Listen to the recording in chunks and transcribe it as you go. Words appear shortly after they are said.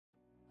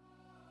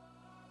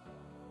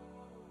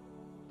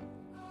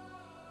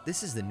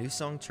This is the New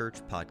Song Church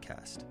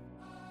podcast.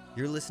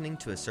 You're listening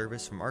to a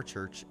service from our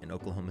church in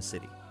Oklahoma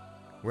City.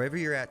 Wherever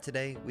you're at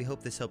today, we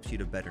hope this helps you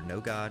to better know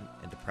God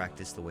and to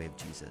practice the way of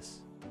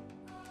Jesus.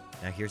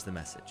 Now here's the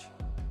message.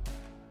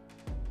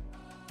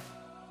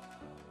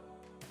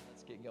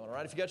 Let's get going. All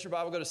right, if you got your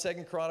Bible, go to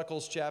 2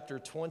 Chronicles chapter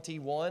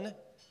 21.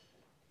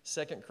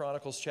 2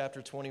 Chronicles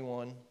chapter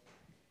 21.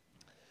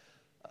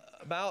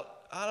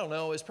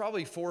 It's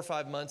probably 4 or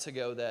 5 months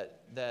ago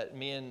that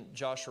me and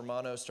Josh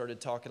Romano started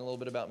talking a little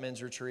bit about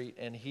men's retreat,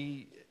 and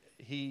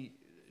he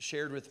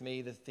shared with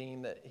me the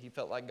theme that he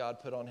felt like God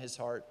put on his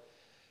heart.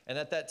 And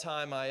at that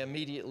time, I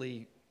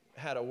immediately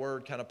had a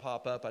word kind of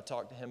pop up. I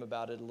talked to him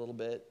about it a little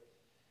bit.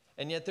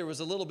 And yet there was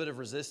a little bit of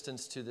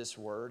resistance to this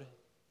word.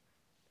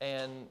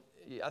 And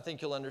I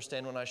think you'll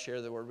understand when I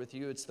share the word with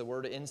you. It's the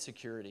word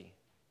insecurity.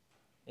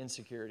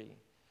 Insecurity.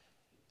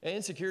 And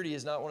insecurity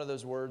is not one of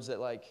those words that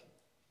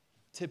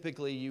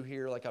typically you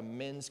hear like a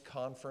men's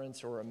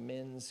conference or a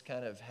men's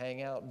kind of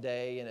hangout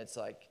day, and it's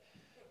like,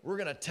 we're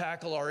going to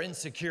tackle our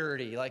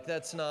insecurity. Like,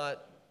 that's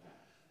not.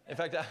 In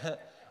fact,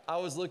 I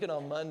was looking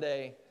on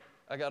Monday.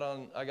 I got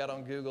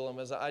on Google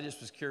and I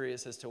just was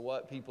curious as to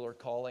what people are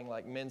calling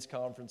like men's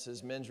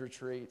conferences, men's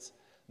retreats.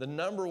 The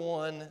number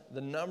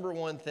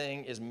one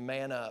thing is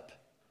man up.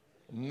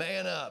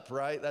 Man up,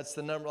 right? That's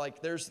the number.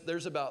 Like,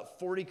 there's about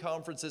 40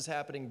 conferences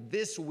happening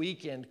this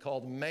weekend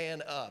called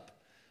Man Up.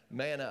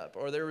 Man Up.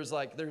 Or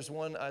there's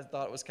one I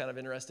thought was kind of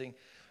interesting,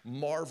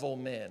 Marvel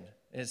Men.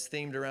 And it's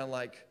themed around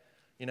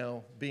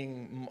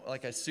being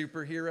like a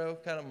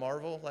superhero, kind of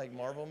Marvel, like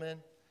Marvel Men.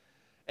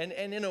 And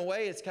in a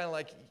way it's kind of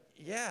like,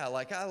 yeah,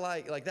 I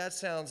like that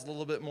sounds a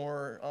little bit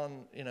more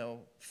on,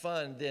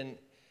 fun than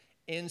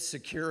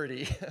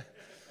insecurity.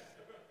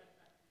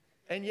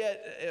 And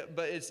yet,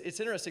 but it's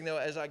interesting though,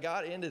 as I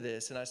got into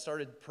this and I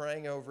started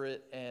praying over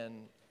it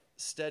and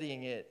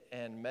studying it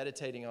and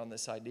meditating on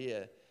this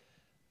idea,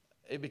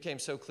 it became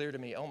so clear to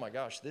me, oh my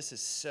gosh, this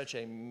is such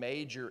a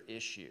major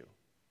issue.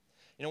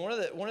 One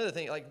of the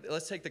things,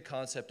 let's take the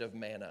concept of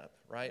man up,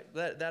 right?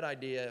 That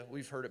idea,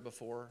 we've heard it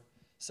before.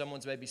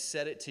 Someone's maybe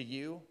said it to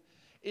you.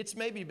 It's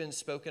maybe been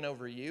spoken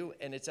over you,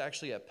 and it's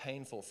actually a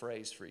painful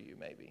phrase for you,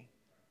 maybe.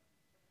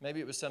 Maybe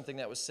it was something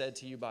that was said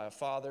to you by a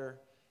father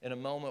in a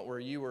moment where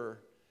you were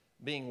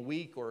being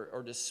weak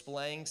or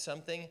displaying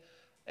something.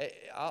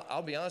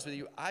 I'll be honest with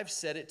you, I've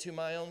said it to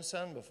my own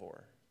son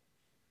before.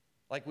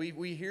 Like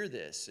we hear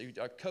this,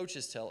 our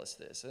coaches tell us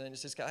this, and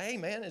it's just hey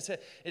man,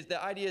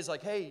 the idea is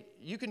like, hey,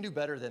 you can do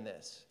better than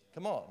this.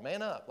 Come on,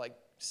 man up,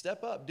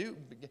 step up,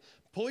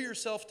 pull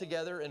yourself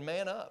together and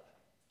man up.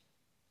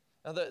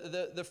 Now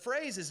the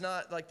phrase is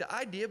not, the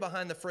idea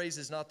behind the phrase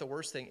is not the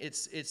worst thing.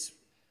 It's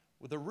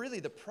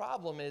the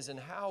problem is in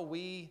how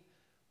we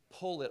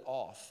pull it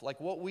off. Like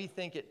what we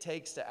think it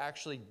takes to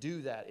actually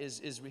do that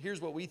is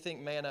here's what we think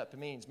man up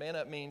means. Man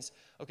up means,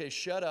 okay,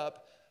 shut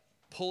up.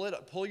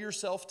 Pull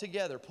yourself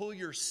together. Pull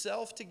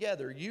yourself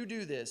together. You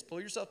do this.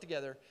 Pull yourself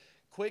together.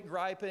 Quit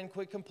griping,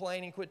 quit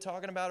complaining, quit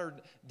talking about or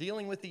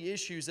dealing with the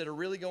issues that are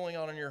really going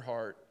on in your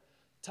heart.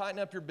 Tighten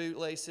up your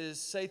bootlaces.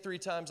 Say 3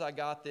 times, I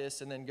got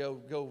this, and then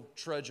go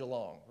trudge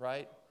along,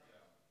 right?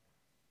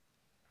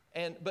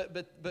 And but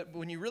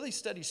when you really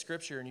study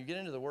Scripture and you get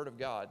into the Word of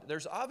God,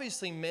 there's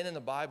obviously men in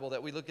the Bible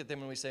that we look at them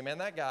and we say, man,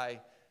 that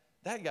guy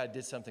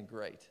did something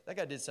great. That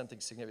guy did something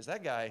significant.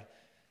 That guy,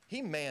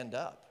 he manned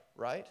up,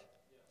 right?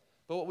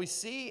 But what we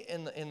see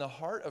in the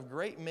heart of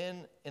great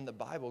men in the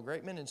Bible,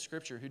 great men in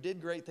Scripture who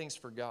did great things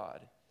for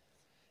God,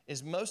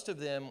 is most of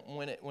them,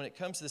 when it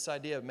comes to this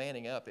idea of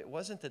manning up, it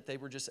wasn't that they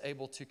were just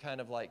able to kind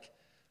of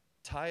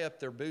tie up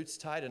their boots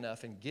tight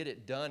enough and get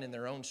it done in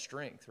their own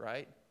strength,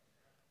 right?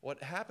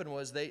 What happened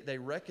was they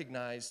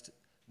recognized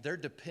their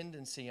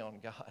dependency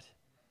on God.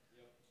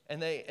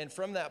 And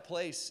from that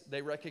place,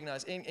 they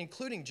recognized,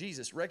 including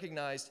Jesus,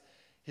 recognized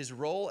his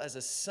role as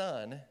a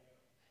son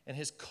and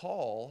his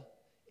call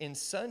in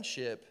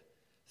sonship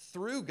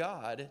through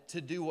God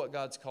to do what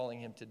God's calling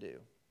him to do.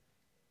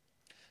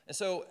 And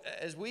so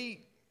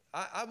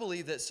I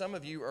believe that some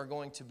of you are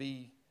going to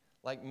be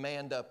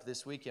manned up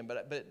this weekend,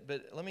 but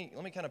let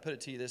me kind of put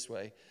it to you this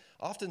way.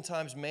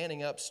 Oftentimes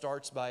manning up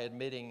starts by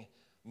admitting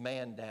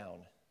man down.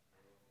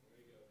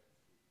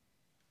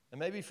 And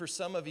maybe for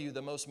some of you,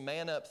 the most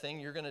man up thing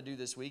you're going to do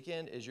this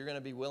weekend is you're going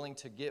to be willing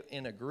to get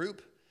in a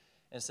group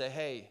and say,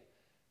 hey,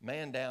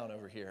 man down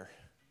over here.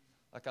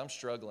 I'm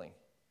struggling.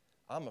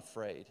 I'm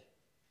afraid.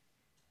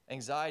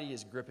 Anxiety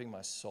is gripping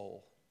my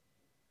soul.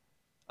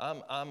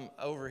 I'm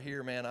over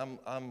here, man.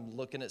 I'm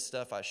looking at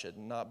stuff I should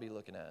not be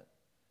looking at.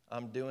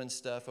 I'm doing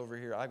stuff over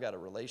here. I've got a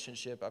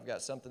relationship. I've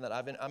got something that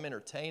I'm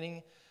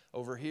entertaining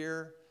over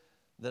here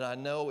that I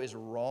know is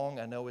wrong.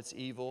 I know it's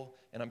evil,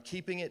 and I'm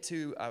keeping it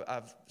to.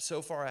 I've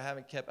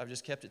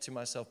just kept it to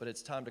myself. But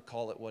it's time to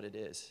call it what it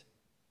is.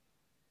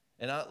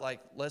 And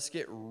let's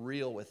get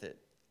real with it.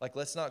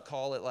 Let's not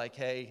call it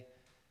hey,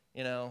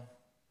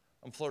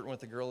 I'm flirting with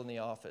the girl in the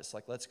office.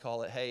 Let's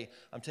call it, hey,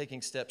 I'm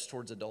taking steps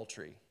towards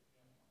adultery.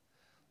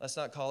 Let's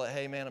not call it,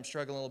 hey, man, I'm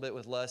struggling a little bit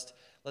with lust.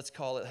 Let's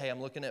call it, hey, I'm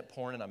looking at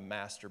porn and I'm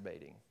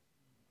masturbating.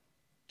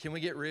 Can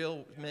we get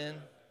real, men?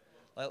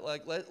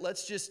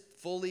 Let's just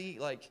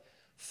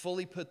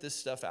fully put this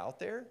stuff out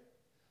there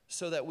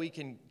so that we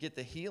can get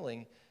the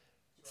healing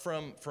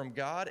from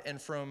God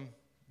and from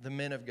the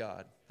men of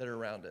God that are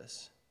around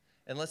us.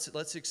 And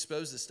let's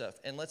expose this stuff.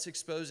 And let's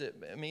expose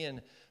it. Me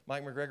and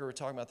Mike McGregor were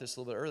talking about this a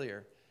little bit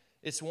earlier.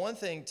 It's one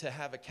thing to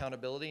have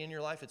accountability in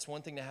your life. It's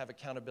one thing to have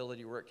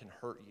accountability where it can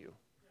hurt you.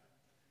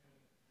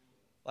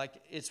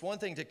 Like, it's one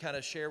thing to kind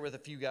of share with a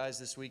few guys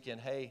this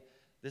weekend, hey,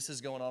 this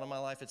is going on in my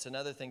life. It's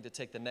another thing to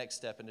take the next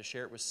step and to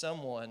share it with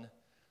someone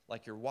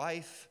like your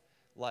wife,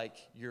 like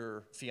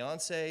your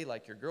fiance,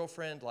 like your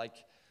girlfriend,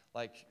 like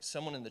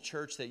someone in the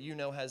church that you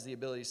know has the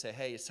ability to say,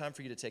 hey, it's time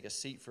for you to take a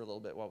seat for a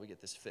little bit while we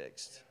get this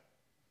fixed.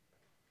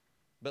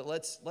 But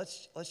let's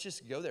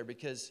just go there,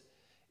 because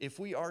if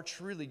we are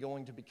truly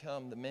going to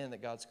become the men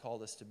that God's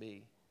called us to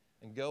be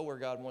and go where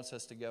God wants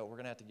us to go, we're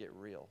going to have to get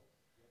real.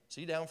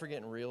 So you down for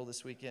getting real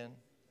this weekend?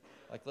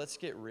 Like, let's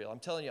get real. I'm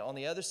telling you, on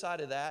the other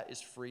side of that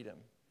is freedom.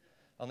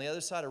 On the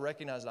other side of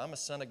recognizing I'm a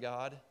son of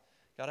God.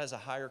 God has a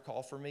higher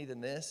call for me than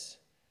this,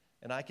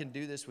 and I can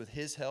do this with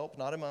his help,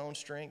 not in my own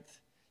strength.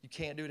 You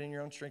can't do it in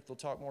your own strength. We'll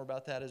talk more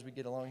about that as we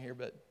get along here,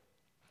 but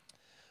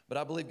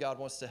I believe God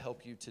wants to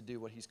help you to do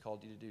what he's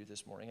called you to do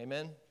this morning.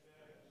 Amen?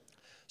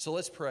 So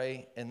let's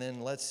pray, and then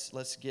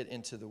let's get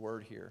into the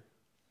word here.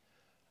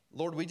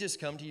 Lord, we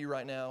just come to you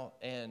right now,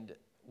 and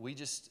we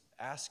just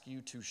ask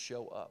you to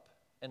show up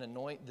and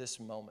anoint this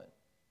moment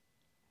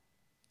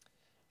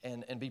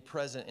and be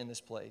present in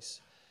this place.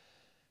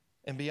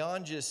 And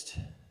beyond just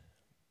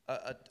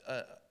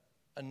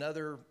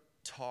another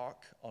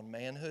talk on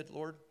manhood,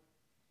 Lord,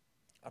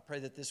 I pray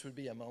that this would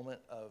be a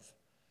moment of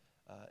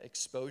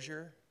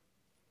exposure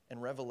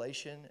and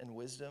revelation and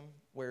wisdom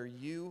where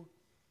you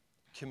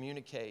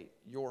communicate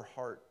your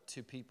heart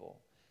to people,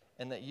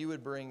 and that you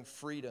would bring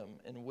freedom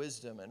and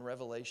wisdom and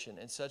revelation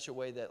in such a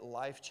way that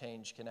life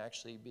change can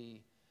actually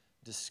be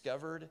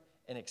discovered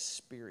and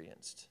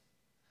experienced.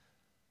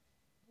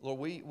 Lord,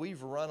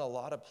 we've run a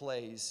lot of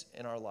plays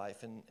in our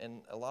life,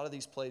 and a lot of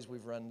these plays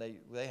we've run,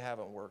 they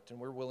haven't worked, and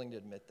we're willing to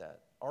admit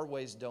that. Our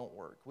ways don't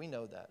work. We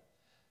know that.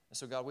 And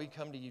so, God, we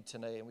come to you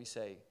today and we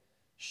say,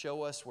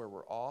 show us where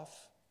we're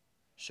off.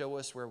 Show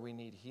us where we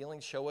need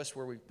healing. Show us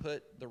where we've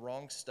put the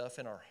wrong stuff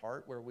in our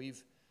heart, where we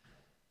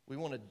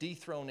want to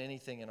dethrone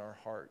anything in our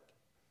heart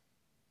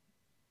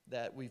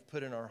that we've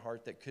put in our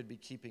heart that could be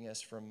keeping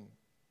us from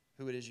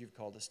who it is you've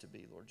called us to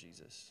be, Lord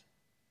Jesus.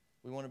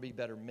 We want to be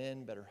better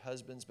men, better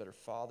husbands, better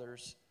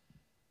fathers.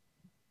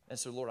 And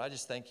so, Lord, I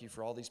just thank you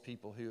for all these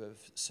people who have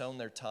sown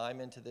their time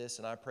into this,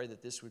 and I pray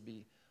that this would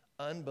be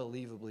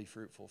unbelievably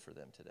fruitful for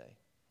them today.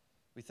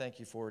 We thank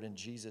you for it in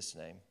Jesus'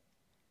 name.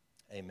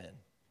 Amen.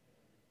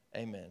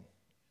 Amen.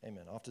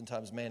 Amen.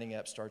 Oftentimes, manning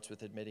up starts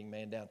with admitting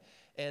man down.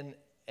 And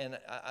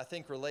I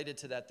think related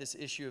to that, this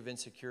issue of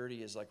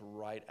insecurity is like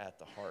right at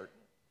the heart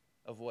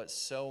of what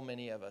so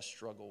many of us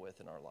struggle with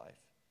in our life.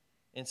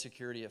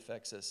 Insecurity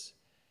affects us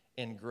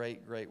in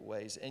great, great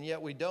ways. And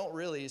yet we don't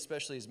really,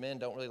 especially as men,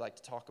 don't really like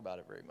to talk about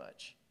it very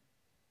much.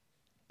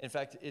 In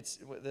fact, it's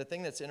the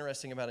thing that's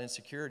interesting about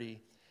insecurity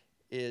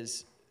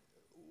is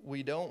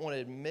we don't want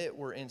to admit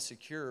we're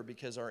insecure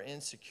because our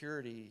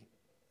insecurity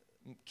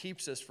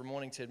keeps us from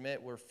wanting to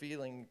admit we're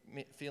feeling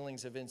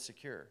feelings of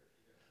insecure.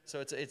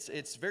 So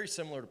it's very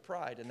similar to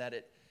pride in that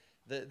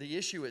the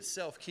issue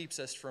itself keeps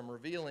us from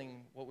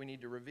revealing what we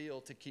need to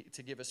reveal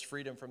to give us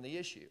freedom from the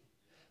issue.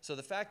 So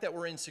the fact that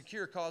we're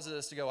insecure causes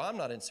us to go, I'm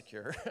not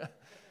insecure.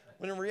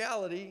 When in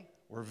reality,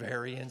 we're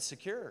very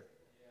insecure.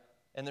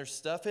 And there's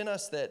stuff in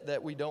us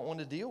that we don't want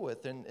to deal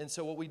with. And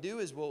so what we do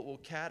is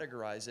we'll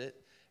categorize it.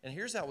 And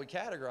here's how we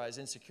categorize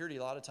insecurity.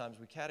 A lot of times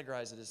we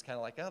categorize it as kind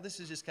of like, oh, this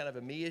is just kind of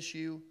a me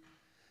issue.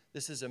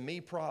 This is a me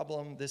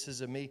problem. This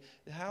is a me.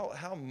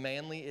 How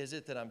manly is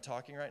it that I'm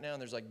talking right now? And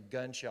there's like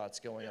gunshots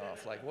going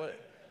off. Like what?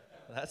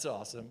 That's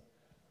awesome.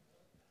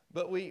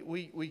 But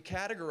we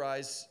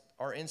categorize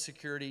our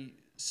insecurity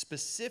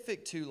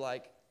specific to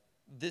like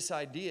this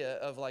idea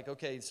of like,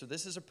 okay, so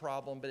this is a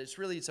problem, but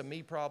it's a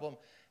me problem,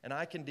 and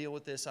I can deal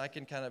with this. I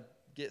can kind of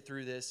get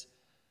through this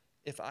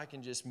if I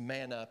can just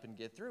man up and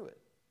get through it.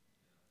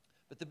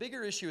 But the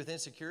bigger issue with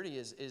insecurity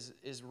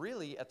is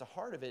really at the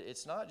heart of it.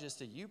 It's not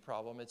just a you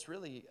problem. It's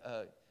really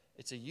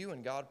it's a you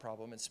and God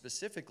problem. And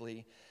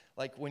specifically,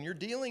 like when you're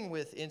dealing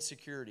with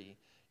insecurity,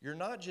 you're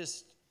not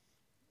just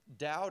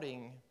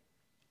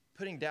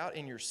putting doubt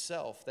in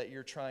yourself that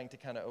you're trying to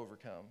kind of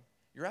overcome.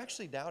 You're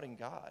actually doubting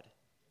God.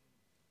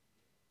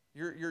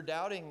 You're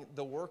doubting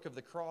the work of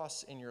the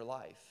cross in your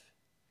life.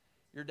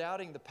 You're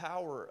doubting the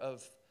power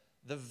of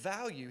the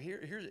value.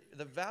 Here's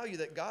the value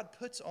that God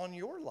puts on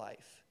your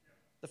life.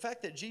 The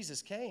fact that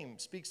Jesus came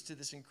speaks to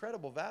this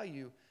incredible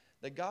value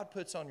that God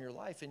puts on your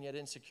life, and yet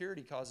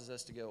insecurity causes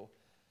us to go,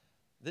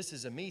 this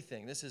is a me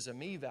thing, this is a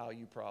me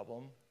value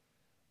problem,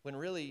 when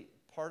really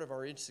part of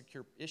our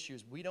insecure issue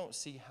is we don't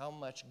see how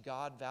much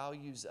God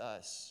values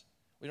us.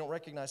 We don't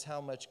recognize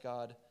how much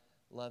God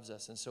loves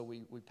us, and so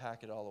we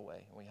pack it all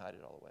away, and we hide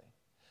it all away.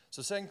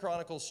 So 2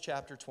 Chronicles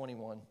chapter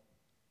 21.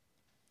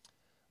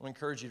 I want to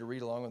encourage you to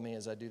read along with me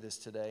as I do this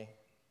today.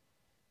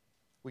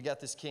 we got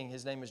this king.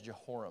 His name is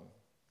Jehoram.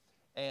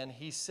 And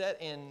he's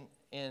set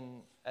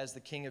in as the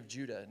king of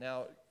Judah.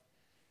 Now,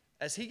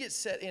 as he gets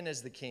set in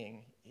as the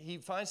king, he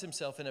finds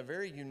himself in a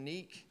very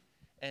unique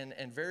and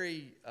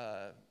very,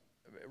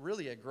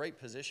 really a great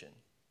position.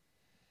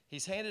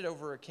 He's handed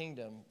over a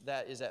kingdom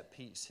that is at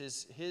peace.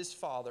 His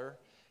father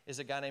is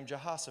a guy named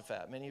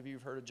Jehoshaphat. Many of you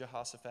have heard of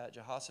Jehoshaphat.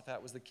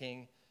 Jehoshaphat was the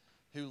king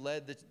who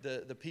led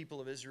the people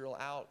of Israel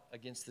out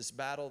against this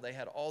battle. They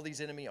had all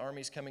these enemy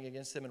armies coming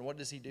against them, and what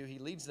does he do? He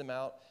leads them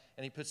out,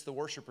 and he puts the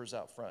worshipers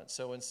out front.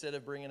 So instead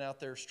of bringing out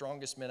their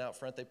strongest men out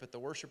front, they put the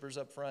worshipers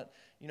up front.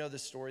 You know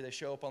this story. They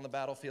show up on the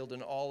battlefield,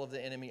 and all of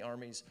the enemy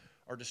armies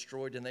are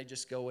destroyed, and they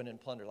just go in and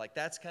plunder. Like,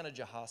 that's kind of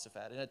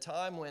Jehoshaphat. In a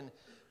time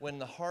when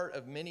the heart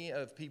of many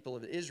of people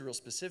of Israel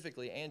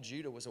specifically and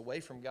Judah was away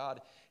from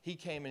God, he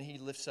came and he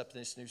lifts up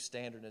this new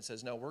standard and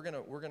says, no, we're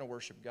gonna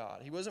worship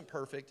God. He wasn't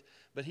perfect,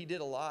 but he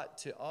did a lot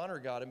to honor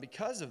God. And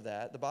because of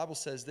that, the Bible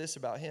says this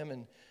about him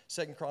in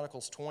 2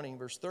 Chronicles 20,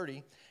 verse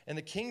 30, and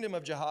the kingdom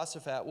of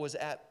Jehoshaphat was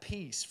at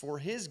peace, for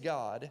his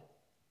God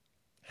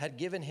had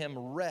given him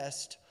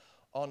rest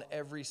on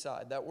every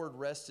side. That word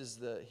rest is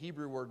the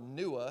Hebrew word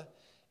nuah.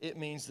 It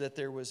means that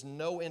there was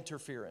no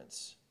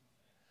interference.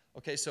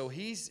 Okay, so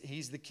he's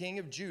the king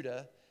of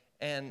Judah,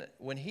 and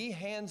when he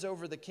hands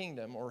over the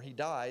kingdom, or he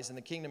dies and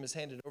the kingdom is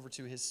handed over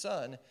to his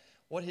son,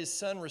 what his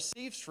son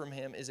receives from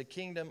him is a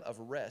kingdom of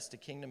rest, a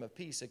kingdom of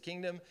peace, a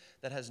kingdom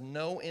that has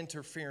no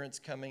interference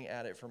coming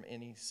at it from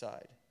any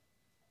side.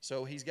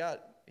 So he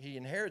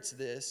inherits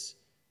this.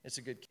 It's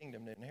a good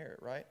kingdom to inherit,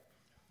 right?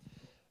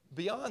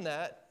 Beyond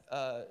that,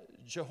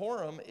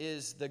 Jehoram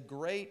is the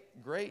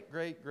great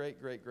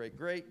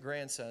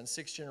grandson,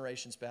 6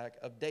 generations back,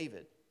 of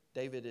David.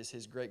 David is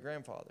his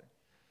great-grandfather.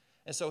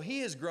 And so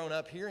he has grown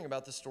up hearing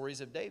about the stories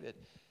of David.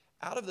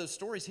 Out of those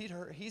stories,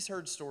 he's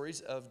heard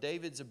stories of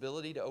David's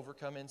ability to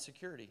overcome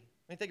insecurity.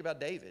 I mean, think about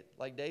David.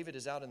 Like, David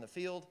is out in the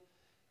field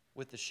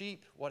with the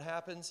sheep. What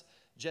happens?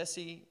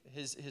 Jesse,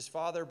 his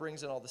father,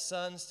 brings in all the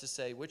sons to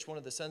say which one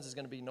of the sons is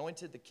going to be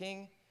anointed the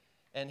king.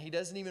 And he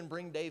doesn't even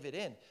bring David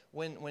in.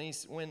 When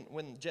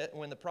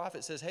the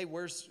prophet says, hey,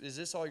 is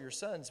this all your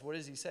sons? What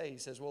does he say? He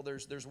says, well,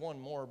 there's one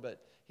more,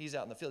 but he's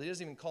out in the field. He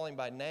doesn't even call him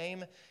by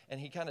name, and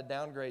he kind of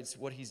downgrades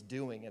what he's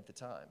doing at the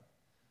time.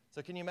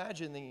 So can you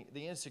imagine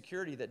the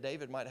insecurity that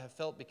David might have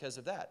felt because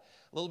of that?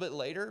 A little bit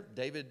later,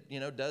 David,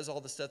 does all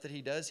the stuff that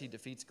he does. He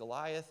defeats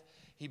Goliath.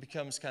 He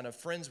becomes kind of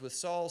friends with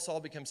Saul. Saul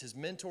becomes his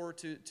mentor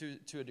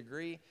to a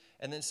degree.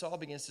 And then Saul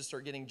begins to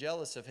start getting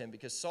jealous of him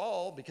because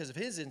Saul, because of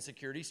his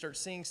insecurity, starts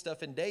seeing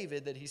stuff in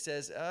David that he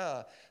says,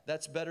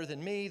 that's better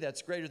than me.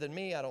 That's greater than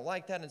me. I don't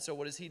like that. And so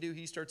what does he do?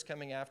 He starts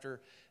coming after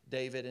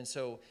David. And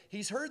so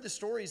he's heard the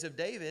stories of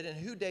David and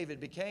who David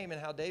became and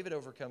how David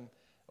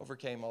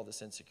overcame all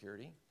this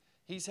insecurity.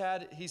 He's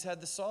had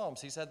the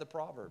Psalms. He's had the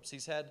Proverbs.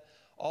 He's had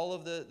all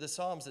of the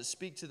Psalms that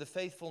speak to the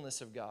faithfulness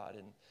of God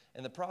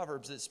and the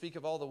Proverbs that speak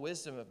of all the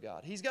wisdom of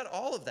God. He's got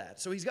all of that.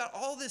 So he's got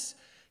all this.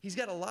 He's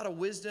got a lot of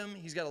wisdom.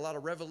 He's got a lot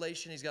of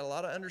revelation. He's got a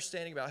lot of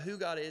understanding about who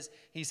God is.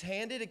 He's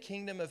handed a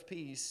kingdom of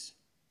peace.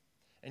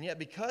 And yet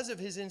because of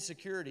his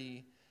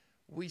insecurity,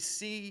 we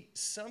see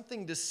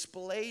something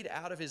displayed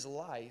out of his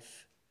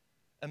life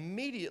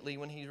immediately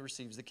when he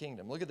receives the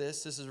kingdom. Look at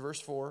this. This is verse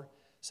 4,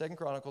 2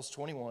 Chronicles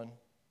 21.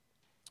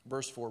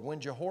 Verse 4,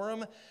 when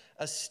Jehoram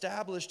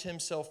established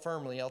himself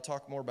firmly, I'll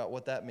talk more about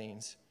what that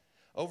means,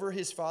 over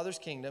his father's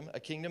kingdom,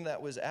 a kingdom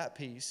that was at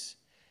peace,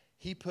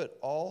 he put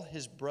all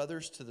his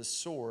brothers to the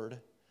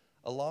sword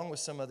along with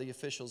some of the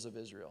officials of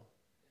Israel.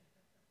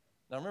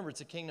 Now remember,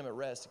 it's a kingdom at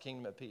rest, a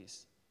kingdom at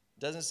peace. It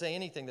doesn't say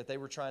anything that they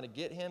were trying to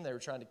get him, they were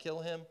trying to kill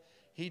him.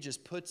 He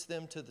just puts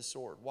them to the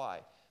sword.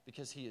 Why?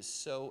 Because he is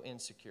so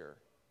insecure.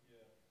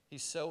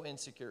 He's so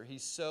insecure.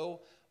 He's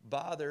so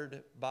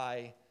bothered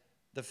by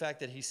the fact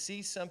that he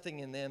sees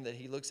something in them that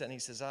he looks at and he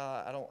says,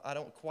 I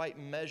don't quite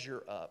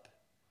measure up,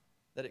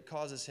 that it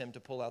causes him to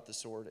pull out the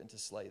sword and to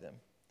slay them.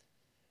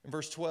 In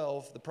verse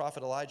 12, the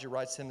prophet Elijah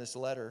writes him this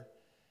letter.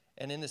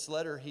 And in this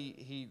letter,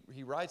 he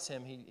writes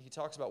him, he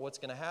talks about what's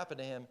going to happen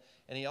to him.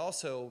 And he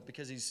also,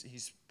 because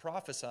he's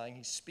prophesying,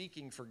 he's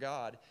speaking for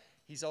God,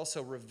 he's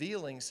also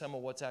revealing some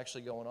of what's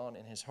actually going on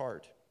in his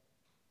heart.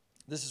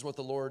 This is what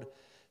the Lord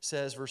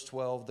says, verse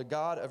 12, the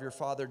God of your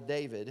father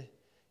David,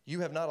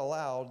 you have not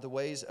allowed the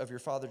ways of your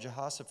father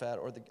Jehoshaphat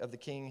or of the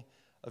king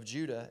of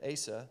Judah,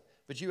 Asa,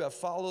 but you have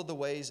followed the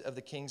ways of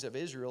the kings of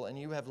Israel, and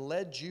you have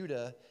led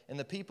Judah and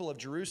the people of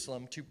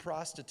Jerusalem to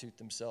prostitute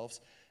themselves,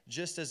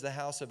 just as the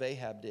house of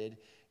Ahab did.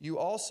 You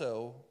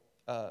also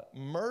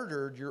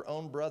murdered your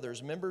own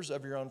brothers, members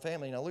of your own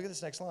family. Now look at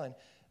this next line.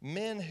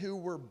 Men who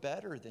were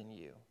better than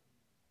you.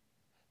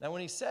 Now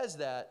when he says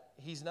that,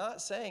 he's not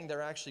saying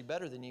they're actually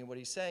better than you. What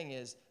he's saying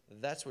is,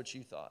 that's what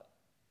you thought.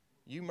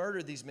 You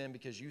murdered these men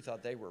because you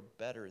thought they were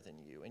better than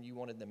you, and you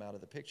wanted them out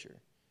of the picture.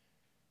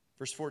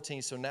 Verse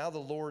 14, so now the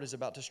Lord is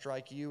about to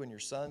strike you and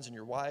your sons and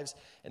your wives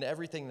and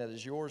everything that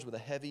is yours with a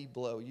heavy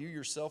blow. You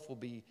yourself will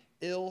be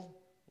ill,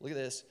 look at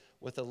this,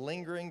 with a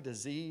lingering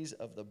disease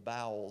of the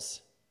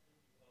bowels,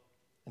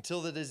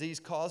 until the disease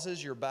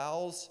causes your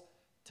bowels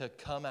to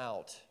come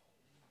out.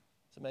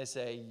 Somebody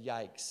say,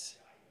 yikes.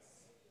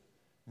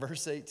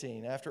 Verse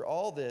 18, after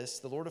all this,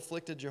 the Lord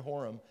afflicted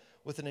Jehoram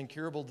with an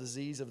incurable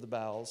disease of the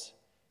bowels.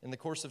 In the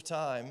course of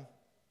time,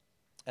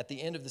 at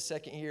the end of the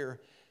second year,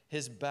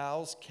 his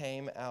bowels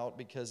came out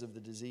because of the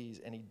disease,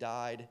 and he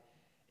died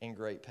in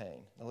great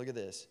pain. Now look at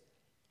this.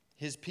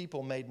 His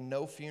people made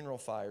no funeral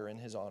fire in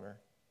his honor,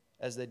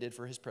 as they did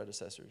for his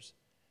predecessors.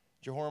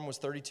 Jehoram was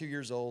 32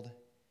 years old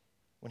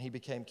when he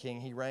became king.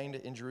 He reigned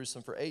in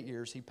Jerusalem for 8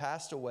 years. He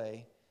passed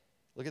away,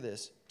 look at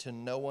this, to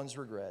no one's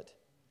regret,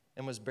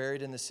 and was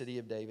buried in the city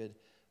of David,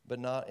 but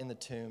not in the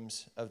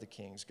tombs of the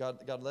kings.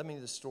 God led me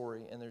to the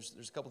story, and there's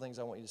a couple things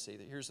I want you to see.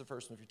 Here's the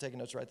first one. If you're taking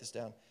notes, write this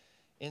down.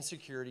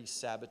 Insecurity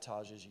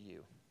sabotages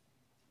you.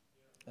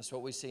 That's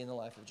what we see in the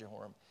life of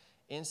Jehoram.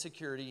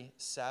 Insecurity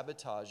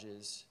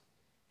sabotages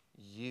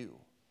you.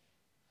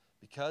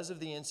 Because of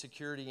the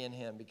insecurity in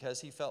him, because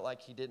he felt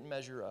like he didn't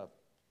measure up,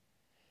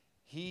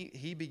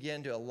 he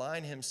began to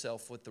align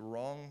himself with the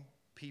wrong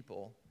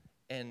people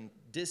and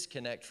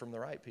disconnect from the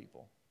right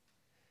people.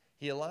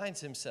 He disaligns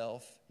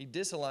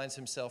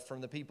himself from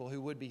the people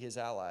who would be his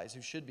allies,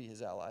 who should be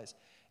his allies,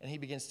 and he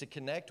begins to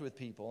connect with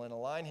people and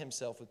align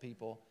himself with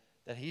people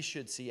that he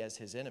should see as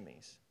his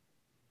enemies.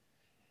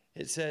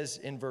 It says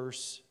in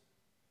verse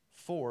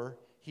 4,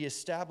 he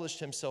established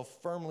himself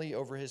firmly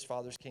over his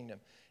father's kingdom.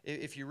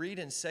 If you read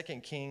in 2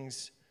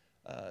 Kings,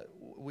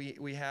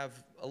 we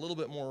have a little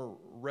bit more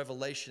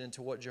revelation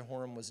into what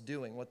Jehoram was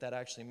doing, what that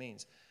actually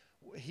means.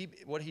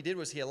 What he did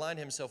was he aligned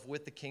himself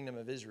with the kingdom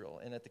of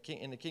Israel. And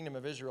in the kingdom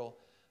of Israel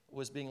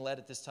was being led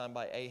at this time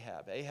by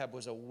Ahab. Ahab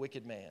was a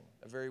wicked man,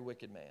 a very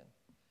wicked man.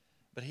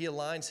 But he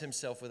aligns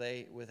himself with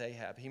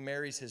Ahab. He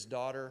marries his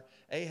daughter.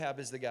 Ahab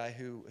is the guy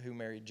who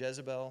married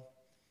Jezebel.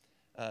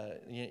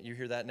 You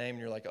hear that name and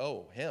you're like,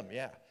 oh, him,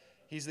 yeah.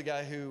 He's the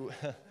guy who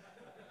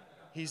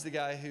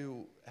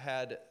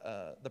had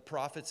the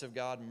prophets of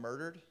God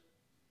murdered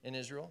in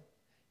Israel.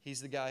 He's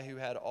the guy who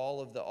had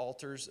all of the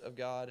altars of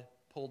God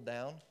pulled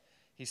down.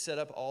 He set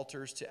up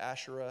altars to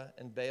Asherah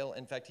and Baal.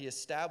 In fact, he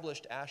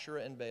established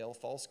Asherah and Baal,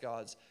 false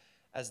gods,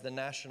 as the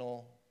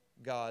national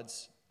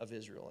gods of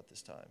Israel at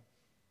this time.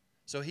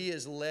 So he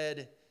has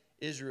led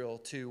Israel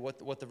to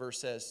what the verse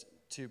says,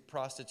 to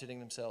prostituting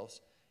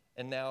themselves.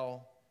 And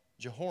now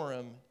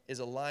Jehoram is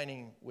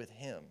aligning with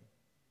him.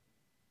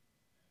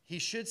 He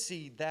should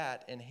see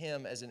that and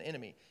him as an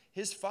enemy.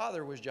 His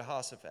father was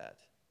Jehoshaphat.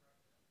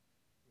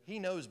 He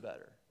knows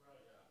better.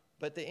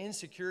 But the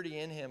insecurity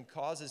in him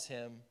causes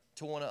him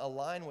to want to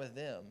align with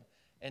them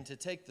and to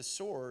take the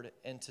sword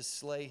and to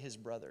slay his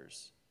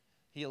brothers.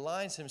 He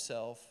aligns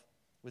himself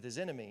with his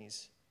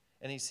enemies,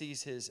 and he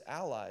sees his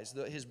allies,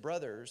 his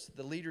brothers,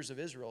 the leaders of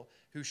Israel,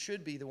 who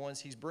should be the ones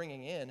he's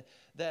bringing in,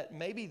 that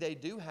maybe they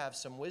do have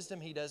some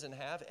wisdom he doesn't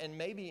have, and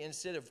maybe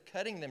instead of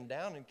cutting them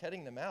down and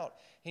cutting them out,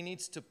 he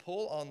needs to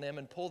pull on them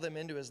and pull them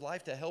into his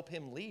life to help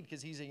him lead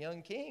because he's a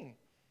young king.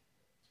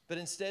 But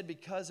instead,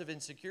 because of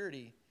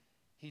insecurity,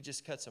 he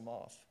just cuts them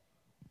off.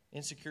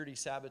 Insecurity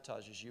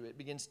sabotages you. It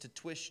begins to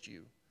twist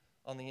you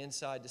on the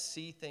inside to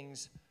see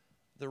things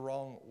the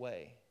wrong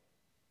way,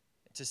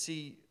 to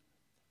see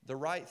the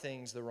right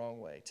things the wrong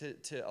way,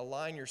 to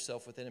align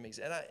yourself with enemies.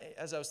 And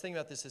as I was thinking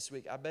about this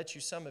week, I bet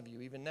you some of you,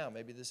 even now,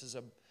 maybe this is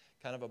a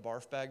kind of a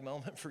barf bag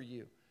moment for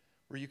you,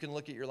 where you can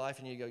look at your life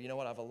and you go, you know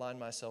what, I've aligned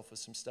myself with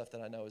some stuff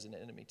that I know is an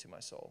enemy to my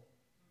soul.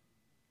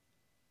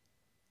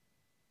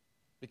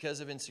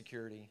 Because of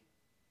insecurity,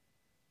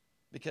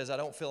 because I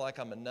don't feel like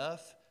I'm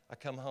enough, I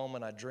come home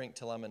and I drink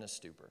till I'm in a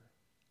stupor.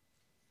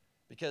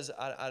 Because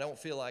I don't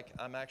feel like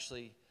I'm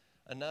actually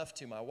enough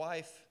to my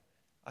wife,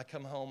 I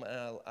come home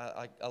and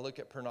I look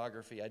at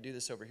pornography. I do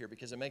this over here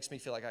because it makes me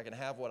feel like I can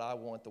have what I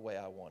want the way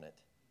I want it.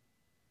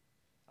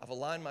 I've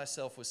aligned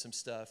myself with some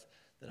stuff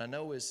that I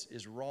know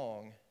is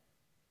wrong,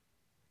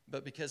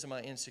 but because of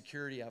my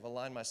insecurity, I've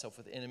aligned myself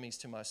with enemies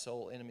to my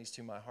soul, enemies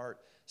to my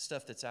heart,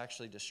 stuff that's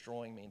actually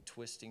destroying me and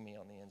twisting me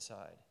on the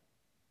inside.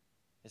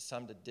 It's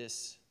time to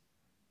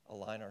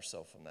disalign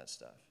ourselves from that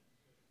stuff.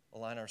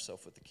 Align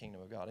ourselves with the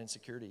kingdom of God.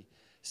 Insecurity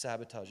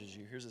sabotages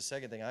you. Here's the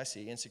second thing I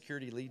see.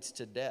 Insecurity leads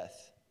to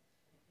death.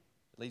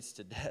 It leads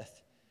to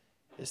death.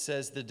 It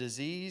says the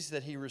disease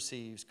that he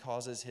receives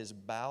causes his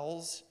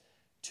bowels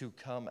to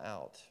come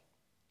out.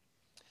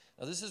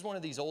 Now, this is one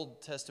of these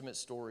Old Testament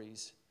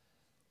stories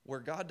where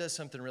God does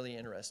something really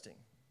interesting.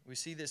 We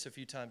see this a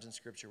few times in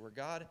Scripture where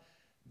God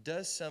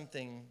does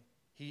something,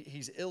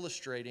 he's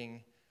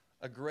illustrating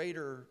a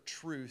greater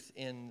truth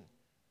in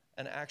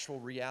an actual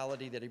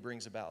reality that he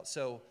brings about.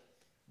 So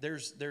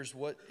there's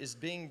what is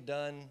being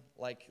done,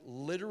 like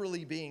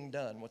literally being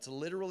done, what's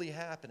literally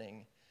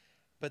happening,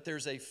 but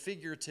there's a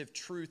figurative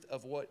truth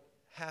of what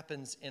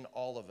happens in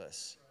all of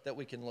us that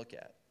we can look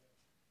at.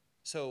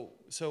 So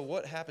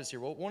what happens here?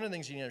 Well, one of the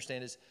things you need to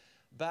understand is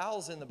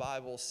bowels in the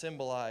Bible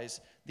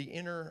symbolize the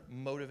inner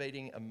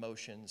motivating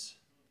emotions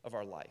of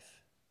our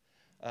life.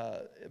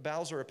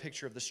 Bowels are a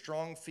picture of the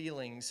strong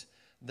feelings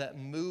that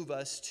move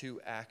us to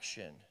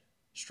action.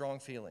 Strong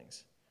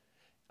feelings.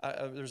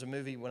 There's a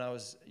movie when I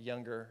was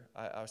younger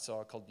I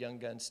saw called Young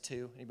Guns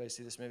 2. Anybody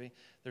see this movie?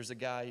 There's a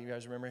guy, you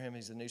guys remember him?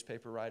 He's a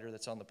newspaper writer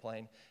that's on the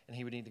plane, and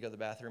he would need to go to the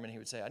bathroom, and he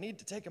would say, I need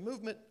to take a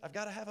movement. I've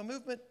got to have a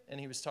movement. And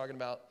he was talking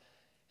about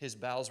his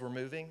bowels were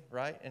moving,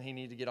 right? And he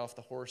needed to get off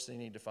the horse, and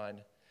he needed to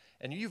find,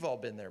 and you've all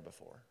been there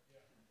before,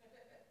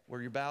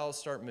 where your bowels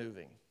start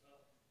moving,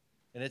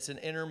 and it's an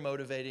inner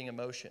motivating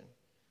emotion.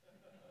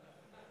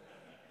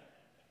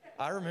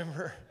 I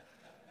remember,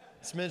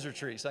 it's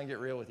misery, so I can get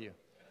real with you.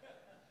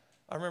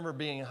 I remember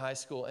being in high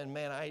school, and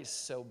man, I ate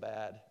so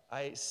bad.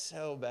 I ate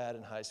so bad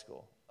in high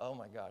school. Oh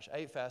my gosh, I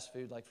ate fast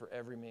food like for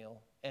every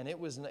meal. And it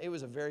was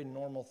a very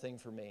normal thing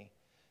for me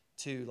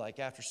to, like,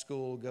 after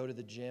school, go to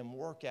the gym,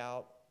 work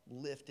out,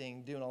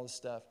 lifting, doing all this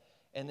stuff,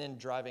 and then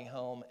driving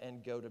home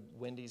and go to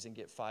Wendy's and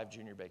get 5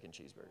 junior bacon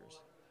cheeseburgers.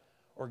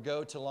 Or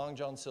go to Long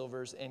John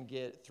Silver's and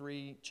get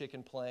 3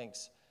 chicken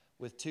planks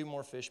with 2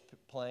 more fish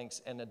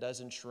planks and a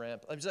dozen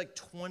shrimp. It was like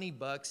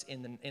 $20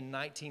 in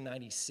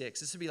 1996.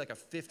 This would be like a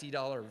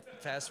 $50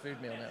 fast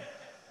food meal now.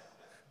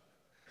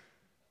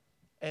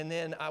 And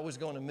then I was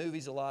going to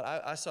movies a lot.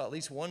 I saw at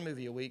least one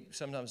movie a week,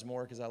 sometimes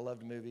more, because I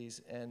loved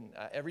movies. And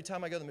every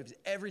time I go to the movies,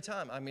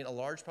 a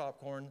large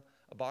popcorn,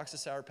 a box of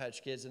Sour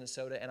Patch Kids, and a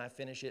soda, and I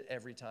finish it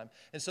every time.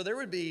 And so there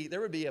would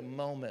be a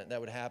moment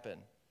that would happen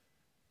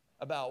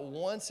about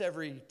once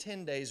every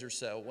 10 days or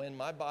so when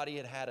my body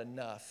had had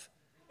enough.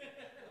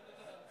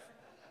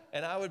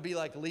 And I would be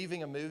like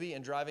leaving a movie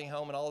and driving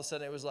home, and all of a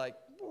sudden it was like,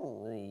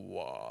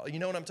 you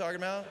know what I'm talking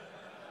about?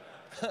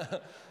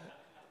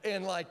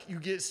 And like you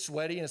get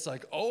sweaty, and it's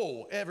like,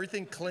 oh,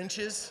 everything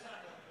clenches.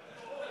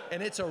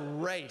 And it's a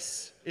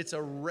race. It's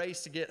a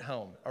race to get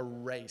home, a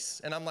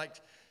race. And I'm like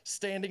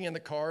standing in the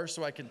car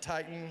so I can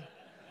tighten.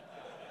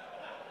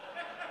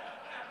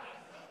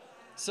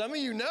 Some of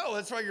you know,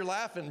 that's why you're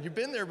laughing. You've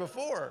been there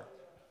before.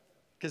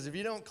 Because if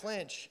you don't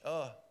clench,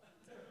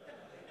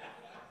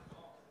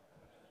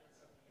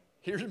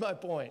 here's my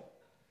point.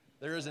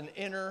 There is an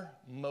inner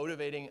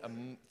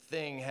motivating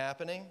thing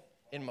happening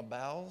in my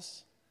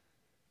bowels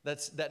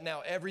that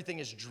now everything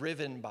is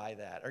driven by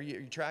that. Are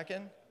you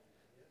tracking?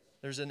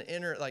 There's an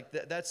inner, like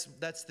that's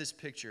this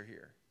picture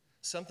here.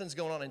 Something's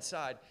going on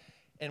inside,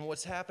 and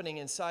what's happening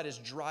inside is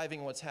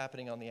driving what's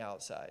happening on the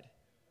outside.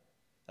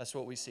 That's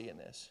what we see in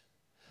this.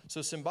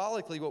 So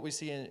symbolically, what we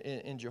see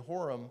in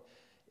Jehoram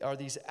are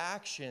these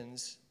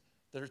actions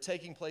that are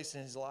taking place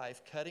in his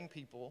life, cutting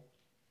people,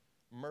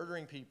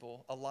 murdering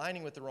people,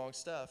 aligning with the wrong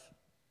stuff.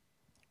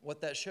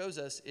 What that shows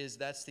us is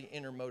that's the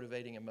inner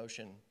motivating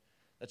emotion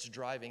that's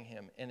driving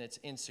him, and it's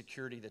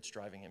insecurity that's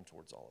driving him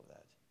towards all of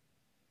that.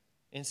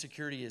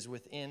 Insecurity is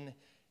within,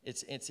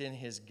 it's in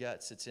his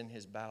guts, it's in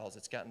his bowels,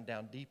 it's gotten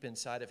down deep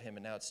inside of him,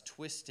 and now it's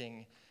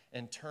twisting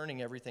and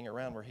turning everything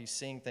around where he's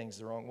seeing things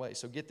the wrong way.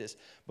 So get this,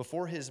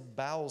 before his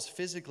bowels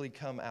physically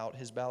come out,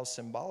 his bowels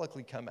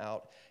symbolically come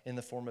out in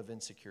the form of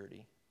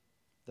insecurity.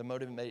 The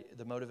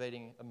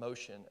motivating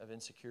emotion of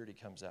insecurity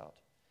comes out.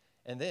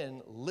 And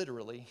then,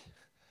 literally,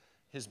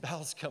 his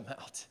bowels come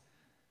out.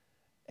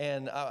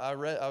 And I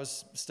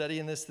was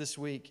studying this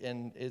week,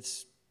 and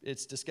it's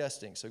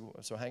disgusting.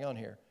 So hang on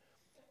here.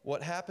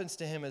 What happens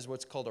to him is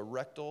what's called a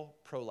rectal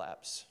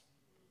prolapse.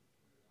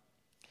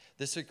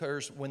 This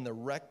occurs when the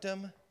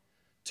rectum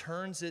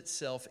turns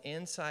itself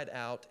inside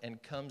out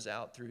and comes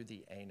out through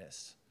the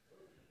anus.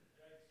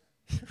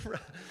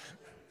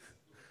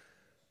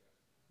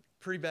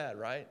 Pretty bad,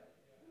 right?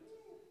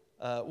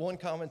 One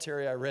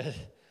commentary I read,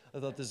 I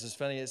thought this was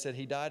funny. It said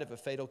he died of a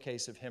fatal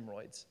case of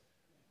hemorrhoids.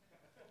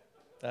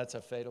 That's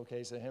a fatal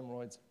case of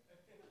hemorrhoids.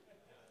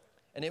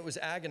 And it was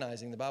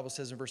agonizing. The Bible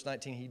says in verse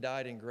 19, he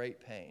died in great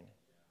pain.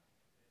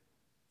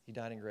 He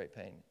died in great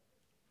pain.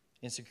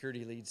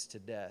 Insecurity leads to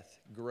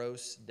death,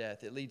 gross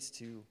death. It leads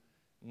to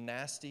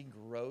nasty,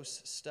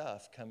 gross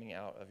stuff coming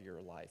out of your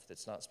life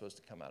that's not supposed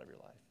to come out of your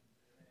life.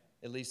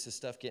 It leads to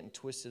stuff getting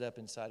twisted up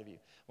inside of you.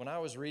 When I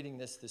was reading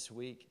this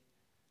week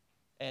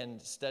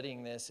and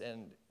studying this,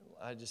 and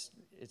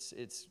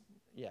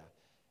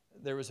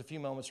there was a few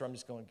moments where I'm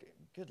just going,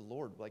 good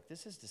Lord, like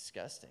this is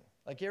disgusting.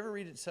 Like you ever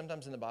read it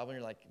sometimes in the Bible and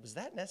you're like, was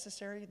that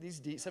necessary?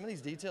 Some of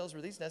these details,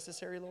 were these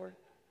necessary, Lord?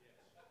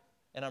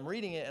 And I'm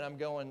reading it and I'm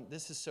going,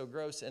 this is so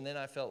gross. And then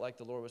I felt like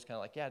the Lord was kind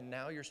of like, yeah,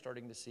 now you're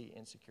starting to see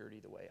insecurity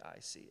the way I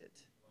see it.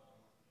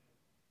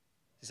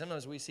 See,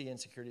 sometimes we see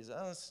insecurity as,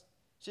 it's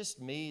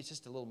just me, it's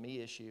just a little me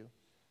issue.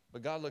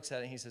 But God looks at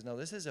it and he says, no,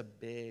 this is a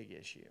big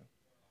issue.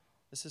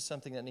 This is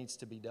something that needs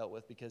to be dealt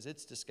with because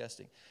it's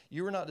disgusting.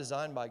 You were not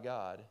designed by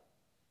God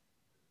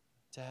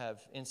to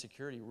have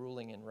insecurity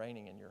ruling and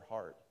reigning in your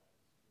heart,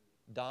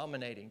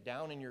 dominating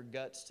down in your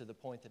guts to the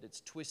point that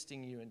it's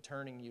twisting you and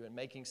turning you and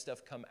making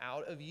stuff come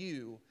out of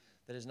you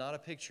that is not a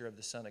picture of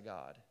the Son of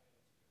God.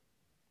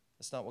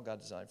 That's not what God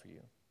designed for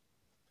you.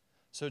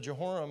 So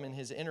Jehoram in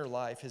his inner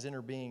life, his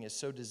inner being is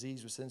so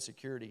diseased with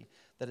insecurity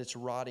that it's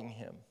rotting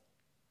him.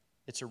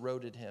 It's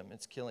eroded him.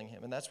 It's killing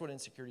him. And that's what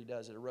insecurity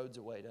does. It erodes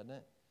away, doesn't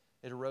it?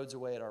 It erodes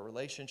away at our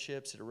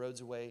relationships. It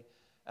erodes away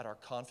at our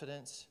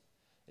confidence.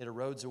 It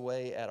erodes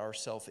away at our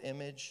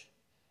self-image.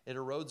 It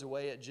erodes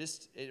away at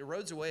just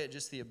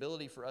the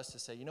ability for us to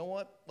say, you know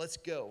what, let's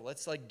go.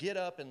 Let's get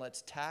up and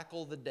let's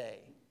tackle the day.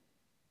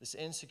 This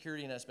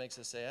insecurity in us makes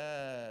us say,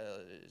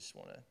 I just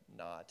want to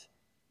not.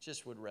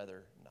 Just would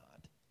rather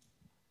not.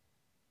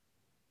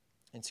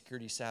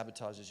 Insecurity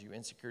sabotages you.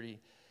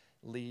 Insecurity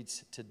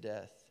leads to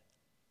death.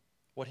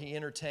 What he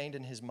entertained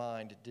in his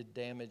mind did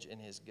damage in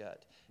his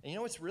gut. And you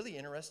know what's really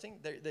interesting?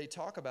 They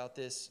talk about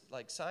this,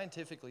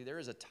 scientifically, there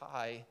is a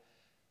tie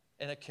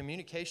and a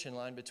communication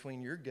line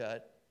between your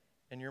gut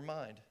and your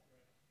mind.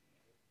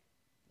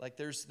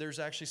 There's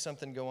actually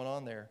something going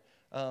on there.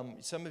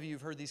 Some of you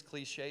have heard these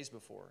cliches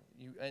before.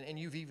 And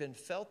you've even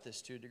felt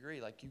this to a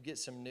degree. You get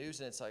some news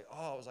and it's it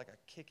was like a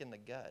kick in the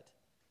gut.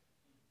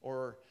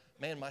 Or,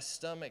 man, my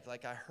stomach,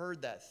 I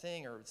heard that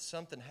thing or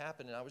something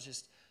happened and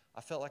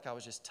I felt like I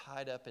was just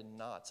tied up in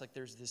knots.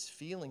 There's this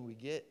feeling we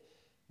get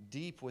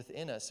deep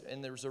within us,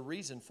 and there's a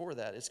reason for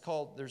that.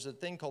 There's a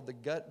thing called the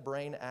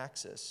gut-brain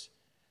axis.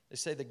 They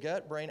say the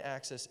gut-brain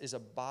axis is a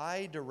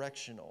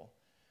bidirectional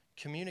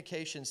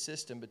communication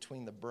system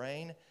between the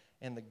brain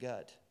and the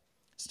gut.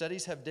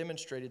 Studies have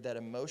demonstrated that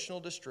emotional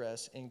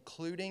distress,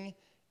 including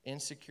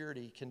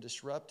insecurity, can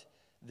disrupt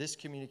this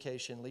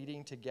communication,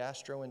 leading to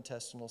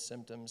gastrointestinal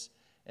symptoms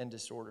and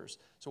disorders.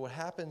 So what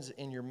happens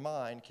in your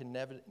mind can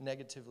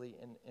negatively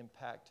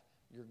impact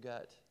your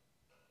gut.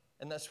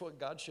 And that's what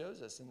God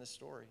shows us in this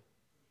story.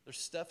 There's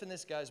stuff in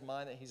this guy's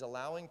mind that he's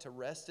allowing to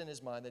rest in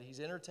his mind, that he's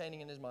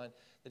entertaining in his mind,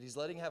 that he's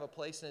letting have a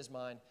place in his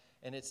mind,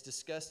 and it's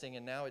disgusting,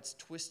 and now it's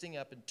twisting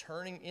up and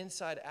turning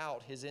inside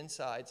out his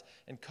insides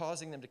and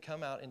causing them to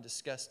come out in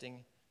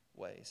disgusting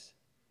ways.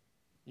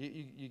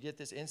 You get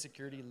this.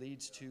 Insecurity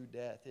leads to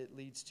death. It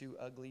leads to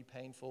ugly,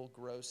 painful,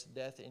 gross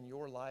death in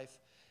your life.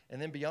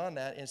 And then beyond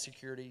that,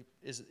 insecurity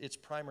is its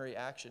primary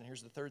action.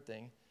 Here's the third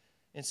thing.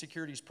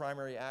 Insecurity's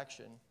primary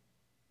action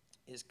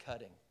is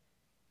cutting.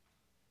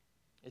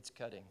 It's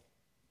cutting.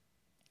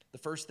 The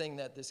first thing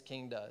that this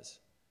king does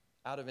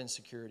out of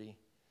insecurity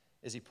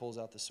is he pulls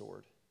out the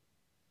sword.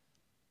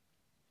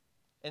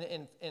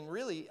 And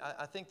really,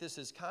 I think this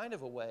is kind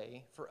of a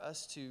way for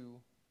us to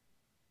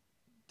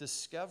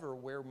discover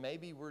where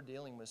maybe we're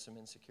dealing with some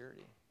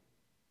insecurity.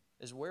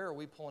 Is where are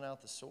we pulling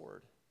out the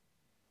sword?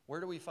 Where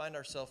do we find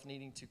ourselves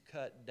needing to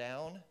cut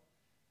down,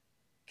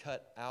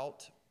 cut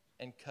out,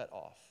 and cut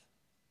off?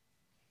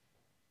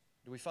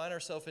 Do we find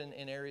ourselves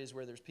in areas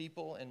where there's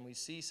people and we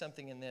see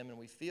something in them and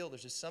we feel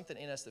there's just something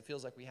in us that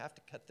feels like we have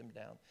to cut them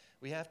down?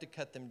 We have to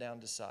cut them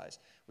down to size.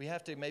 We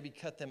have to maybe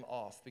cut them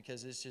off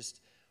because it's just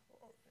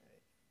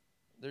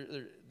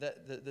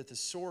that the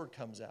sword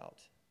comes out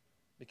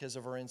because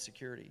of our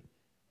insecurity.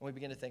 And we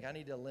begin to think, I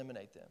need to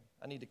eliminate them.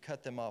 I need to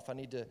cut them off. I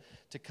need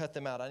to cut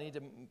them out. I need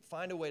to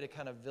find a way to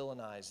kind of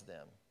villainize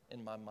them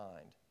in my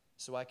mind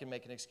so I can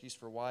make an excuse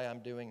for why I'm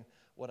doing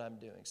what I'm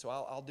doing. So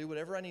I'll do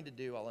whatever I need to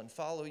do. I'll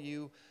unfollow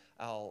you.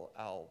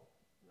 I'll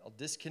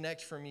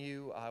disconnect from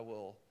you. I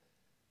will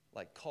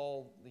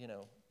call,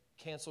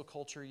 cancel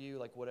culture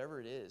you, whatever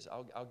it is.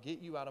 I'll get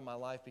you out of my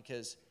life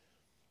because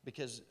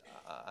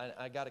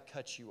I got to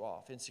cut you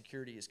off.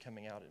 Insecurity is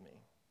coming out at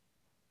me.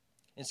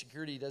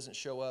 Insecurity doesn't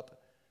show up.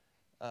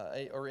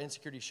 Or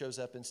insecurity shows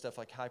up in stuff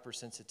like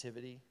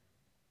hypersensitivity,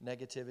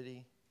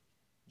 negativity,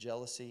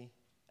 jealousy,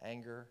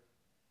 anger,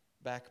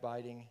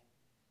 backbiting,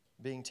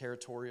 being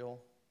territorial,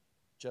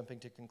 jumping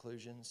to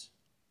conclusions.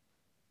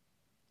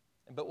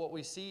 But what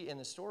we see in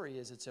the story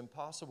is it's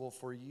impossible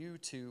for you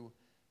to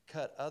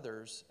cut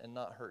others and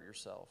not hurt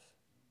yourself.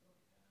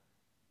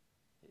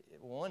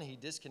 One, he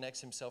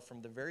disconnects himself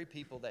from the very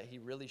people that he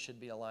really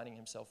should be aligning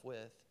himself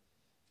with.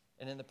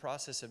 And in the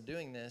process of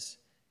doing this,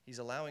 he's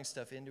allowing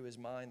stuff into his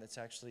mind that's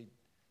actually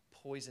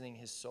poisoning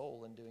his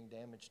soul and doing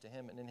damage to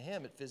him. And in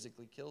him, it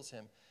physically kills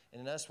him.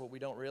 And in us, what we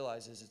don't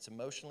realize is it's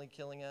emotionally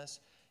killing us.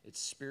 It's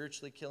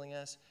spiritually killing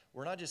us.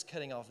 We're not just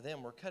cutting off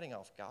them, we're cutting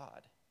off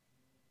God.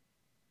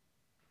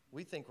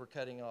 We think we're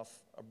cutting off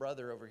a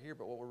brother over here,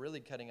 but what we're really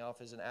cutting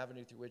off is an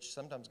avenue through which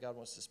sometimes God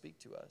wants to speak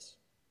to us.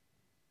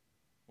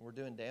 And we're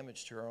doing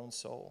damage to our own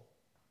soul.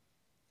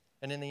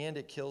 And in the end,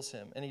 it kills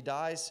him. And he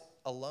dies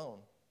alone.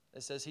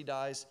 It says he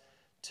dies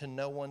to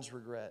no one's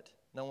regret.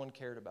 No one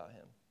cared about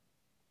him.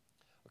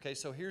 Okay,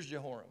 so here's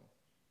Jehoram.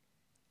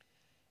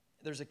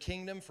 There's a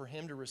kingdom for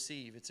him to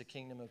receive. It's a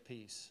kingdom of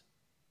peace.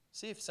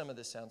 See if some of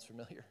this sounds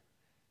familiar.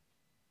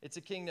 It's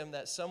a kingdom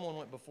that someone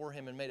went before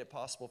him and made it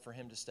possible for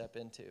him to step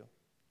into.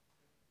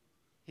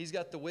 He's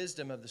got the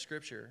wisdom of the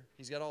scripture.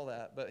 He's got all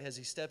that. But as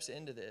he steps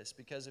into this,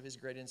 because of his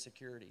great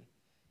insecurity,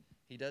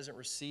 he doesn't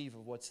receive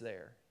of what's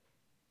there.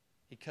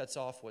 He cuts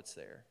off what's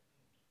there.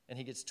 And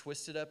he gets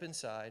twisted up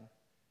inside.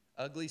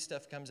 Ugly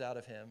stuff comes out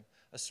of him.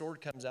 A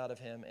sword comes out of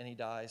him, and he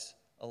dies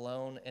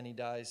alone, and he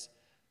dies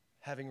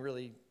having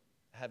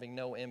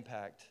no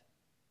impact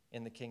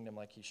in the kingdom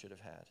like he should have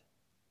had.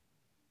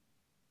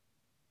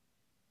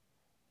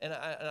 And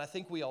I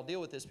think we all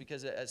deal with this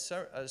because at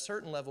a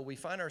certain level, we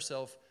find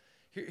ourselves,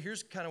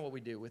 here's kind of what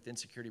we do with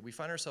insecurity. We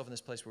find ourselves in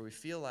this place where we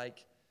feel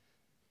like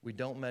we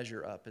don't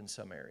measure up in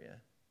some area.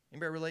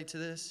 Anybody relate to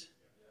this?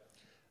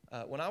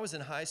 When I was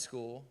in high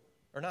school,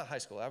 or not high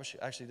school.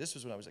 Actually, this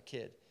was when I was a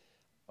kid.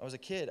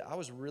 I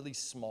was really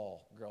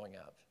small growing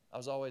up. I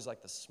was always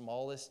like the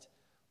smallest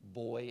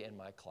boy in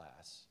my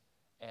class,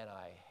 and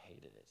I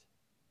hated it.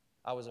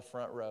 I was a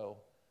front row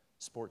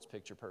sports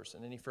picture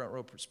person. Any front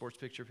row sports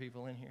picture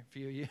people in here? A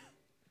few of you?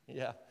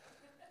 Yeah.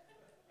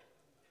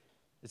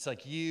 It's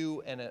like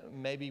you and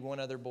maybe one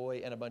other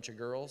boy and a bunch of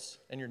girls,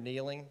 and you're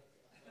kneeling.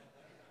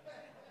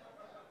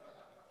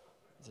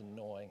 It's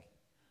annoying.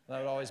 And I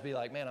would always be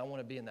like, man, I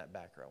want to be in that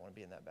back row.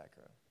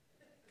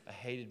 I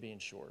hated being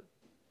short.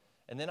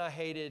 And then I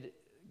hated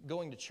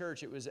going to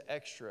church. It was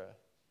extra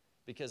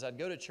because I'd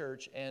go to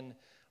church, and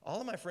all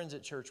of my friends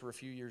at church were a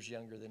few years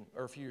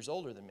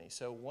older than me.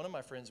 So one of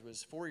my friends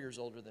was 4 years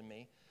older than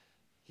me.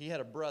 He had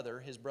a brother.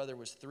 His brother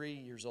was 3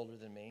 years older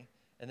than me.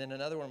 And then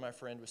another one of my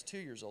friends was 2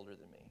 years older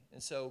than me.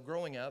 And so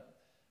growing up,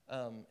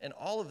 and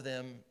all of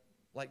them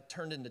like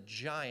turned into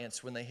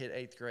giants when they hit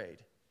 8th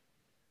grade.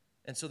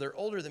 And so they're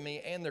older than me,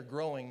 and they're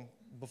growing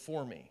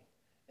before me.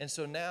 And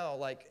so now,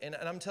 like, and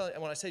I'm telling you,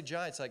 when I say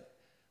giants, like,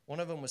 one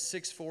of them was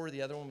 6'4",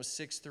 the other one was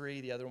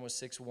 6'3", the other one was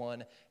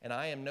 6'1", and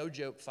I am, no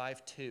joke,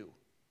 5'2".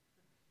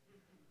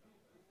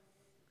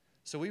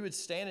 So we would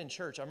stand in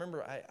church. I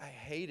remember I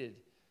hated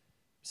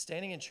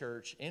standing in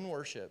church, in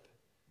worship,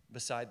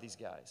 beside these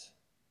guys.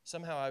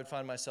 Somehow I would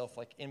find myself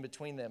like in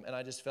between them, and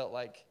I just felt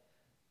like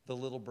the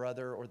little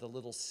brother or the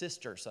little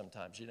sister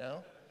sometimes, you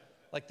know?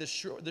 Like the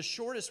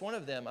shortest one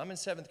of them, I'm in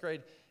 7th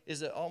grade,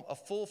 is a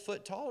full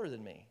foot taller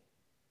than me.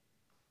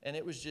 And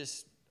it was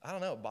just, I don't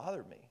know, it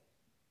bothered me.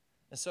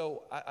 And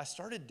so I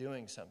started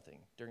doing something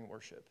during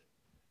worship.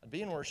 I'd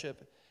be in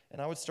worship,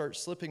 and I would start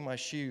slipping my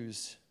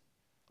shoes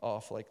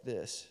off like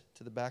this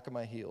to the back of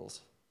my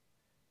heels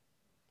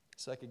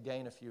so I could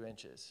gain a few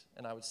inches.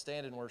 And I would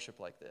stand in worship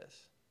like this.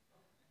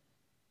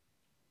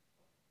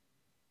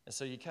 And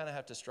so you kind of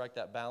have to strike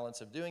that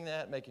balance of doing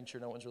that, making sure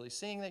no one's really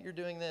seeing that you're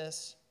doing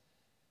this.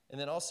 And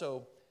then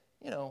also,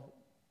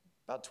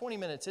 about 20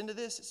 minutes into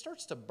this, it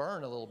starts to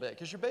burn a little bit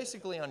because you're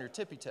basically on your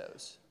tippy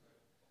toes.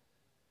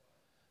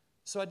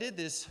 So I did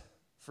this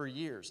for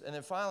years. And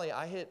then finally,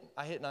 I hit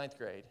 9th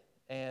grade.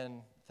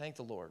 And thank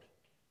the Lord.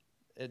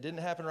 It didn't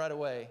happen right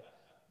away.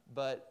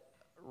 But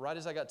right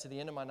as I got to the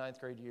end of my 9th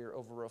grade year,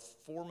 over a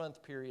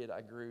 4-month period,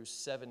 I grew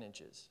 7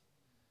 inches.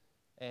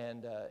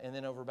 And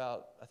then over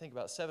about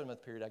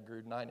 7-month period, I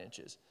grew 9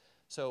 inches.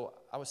 So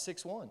I was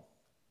 6'1".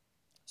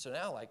 So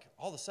now, like,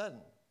 all of a sudden,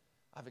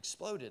 I've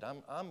exploded.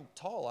 I'm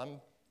tall.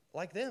 I'm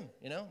like them,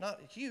 not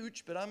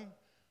huge, but I'm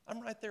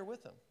right there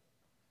with them.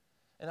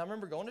 And I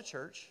remember going to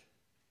church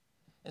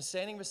and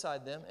standing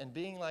beside them and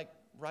being like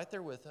right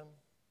there with them.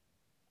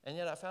 And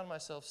yet I found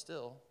myself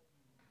still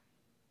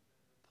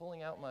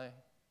pulling out my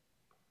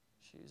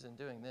shoes and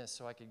doing this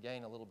so I could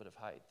gain a little bit of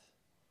height.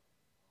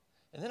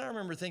 And then I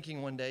remember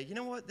thinking one day, you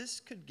know what, this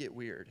could get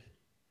weird.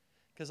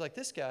 Because like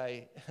this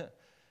guy,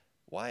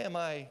 why am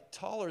I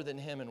taller than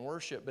him in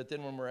worship, but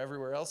then when we're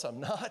everywhere else, I'm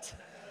not?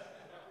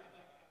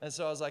 And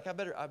so I was like, I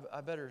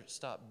better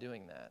stop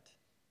doing that.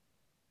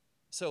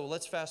 So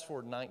let's fast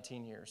forward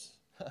 19 years.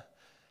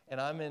 And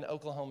I'm in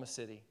Oklahoma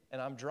City.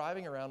 And I'm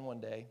driving around one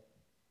day.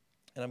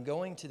 And I'm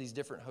going to these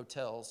different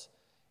hotels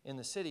in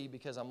the city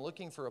because I'm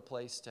looking for a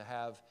place to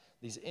have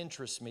these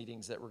interest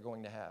meetings that we're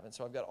going to have. And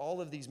so I've got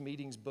all of these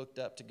meetings booked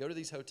up to go to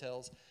these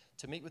hotels,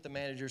 to meet with the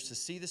managers, to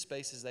see the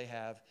spaces they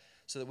have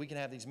so that we can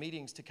have these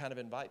meetings to kind of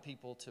invite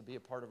people to be a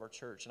part of our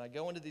church. And I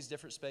go into these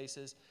different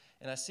spaces,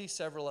 and I see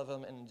several of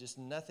them, and just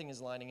nothing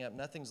is lining up,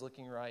 nothing's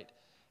looking right.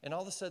 And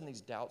all of a sudden,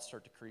 these doubts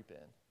start to creep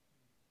in.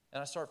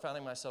 And I start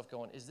finding myself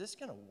going, is this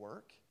going to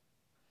work?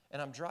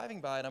 And I'm driving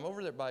by, and I'm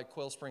over there by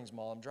Quail Springs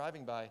Mall. I'm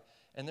driving by,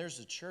 and there's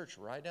a church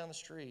right down the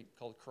street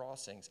called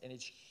Crossings, and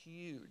it's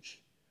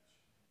huge.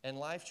 And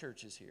Life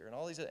Church is here, and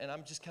all these, and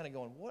I'm just kind of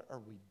going,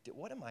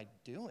 what am I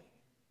doing?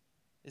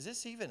 Is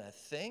this even a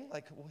thing?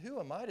 Like, who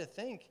am I to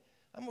think?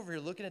 I'm over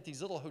here looking at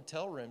these little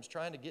hotel rooms,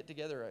 trying to get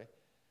together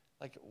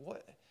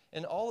what?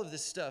 And all of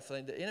this stuff,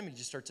 like, the enemy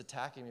just starts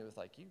attacking me with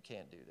like, you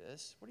can't do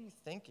this. What are you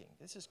thinking?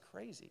 This is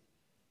crazy.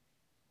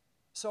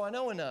 So I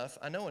know enough.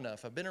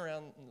 I've been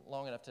around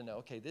long enough to know,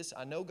 okay,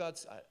 I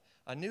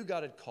knew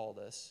God had called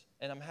us,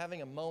 and I'm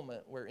having a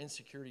moment where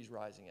insecurity is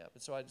rising up.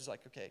 And so I just like,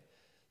 okay.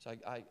 So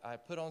I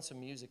put on some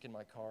music in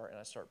my car, and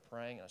I start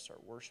praying, and I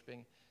start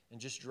worshiping, and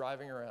just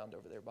driving around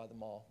over there by the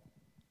mall.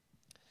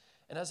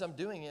 And as I'm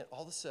doing it,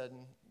 all of a sudden,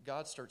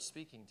 God starts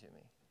speaking to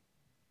me,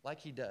 like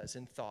he does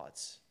in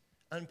thoughts,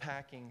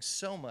 unpacking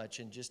so much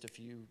in just a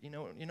few, you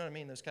know what I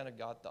mean? Those kind of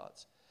God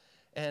thoughts.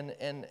 And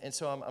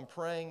so I'm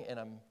praying, and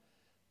I'm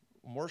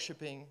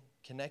worshiping,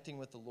 connecting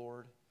with the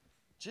Lord,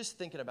 just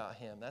thinking about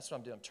him. That's what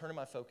I'm doing. I'm turning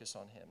my focus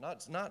on him.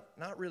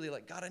 Not really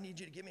like, God, I need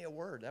you to give me a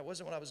word. That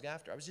wasn't what I was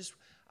after.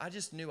 I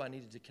just knew I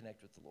needed to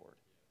connect with the Lord.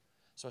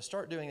 So I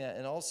start doing that,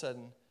 and all of a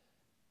sudden,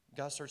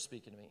 God starts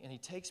speaking to me, and he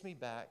takes me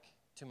back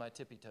to my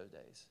tippy-toe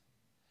days.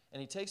 And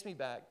he takes me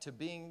back to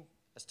being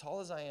as tall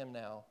as I am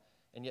now,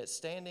 and yet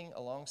standing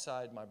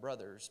alongside my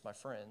brothers, my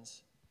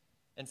friends,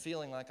 and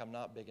feeling like I'm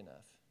not big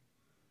enough.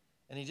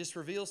 And he just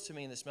reveals to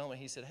me in this moment,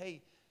 he said,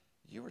 hey,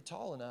 you were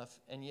tall enough,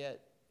 and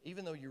yet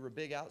even though you were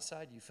big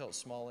outside, you felt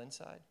small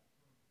inside.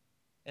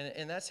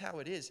 And that's how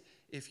it is.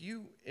 If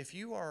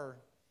you are,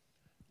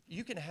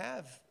 you can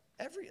have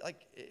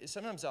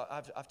sometimes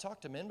I've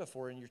talked to men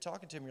before, and you're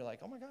talking to them, you're like,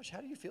 oh my gosh,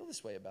 how do you feel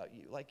this way about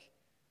you? Like,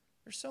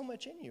 there's so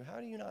much in you. How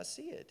do you not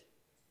see it?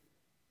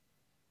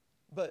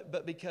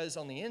 But because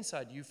on the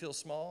inside you feel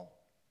small,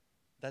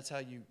 that's how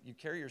you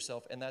carry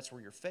yourself, and that's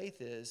where your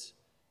faith is,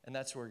 and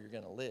that's where you're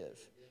going to live.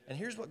 And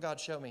here's what God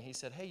showed me. He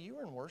said, hey, you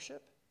were in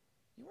worship.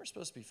 You weren't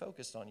supposed to be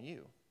focused on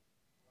you.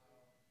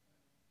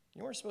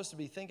 You weren't supposed to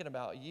be thinking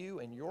about you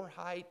and your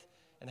height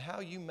and how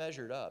you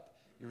measured up.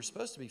 You were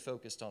supposed to be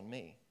focused on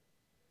me.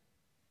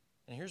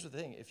 And here's the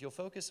thing. If you'll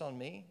focus on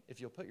me,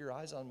 if you'll put your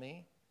eyes on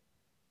me,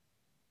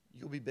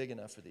 you'll be big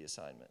enough for the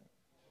assignment.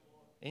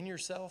 In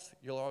yourself,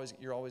 you're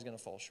always going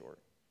to fall short.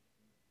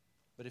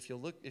 But if you'll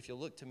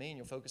look to me and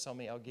you'll focus on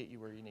me, I'll get you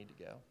where you need to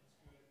go.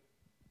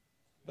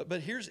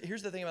 But here's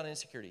the thing about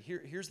insecurity.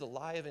 Here's the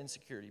lie of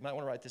insecurity. You might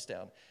want to write this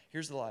down.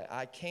 Here's the lie.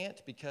 I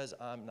can't because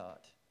I'm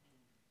not.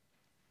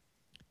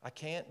 I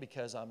can't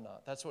because I'm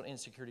not. That's what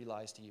insecurity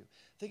lies to you.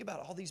 Think about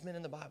all these men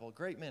in the Bible,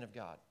 great men of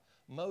God.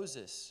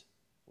 Moses,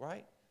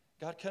 right?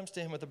 God comes to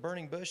him with a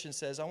burning bush and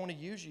says, I want to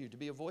use you to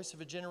be a voice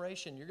of a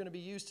generation. You're going to be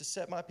used to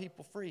set my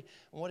people free.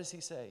 And what does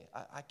he say?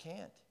 I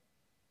can't.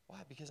 Why?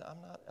 Because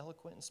I'm not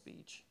eloquent in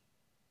speech.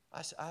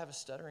 I have a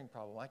stuttering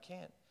problem. I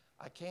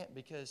can't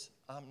because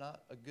I'm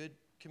not a good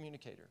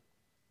communicator.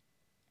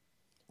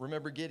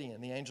 Remember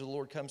Gideon. The angel of the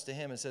Lord comes to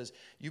him and says,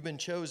 you've been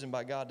chosen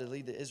by God to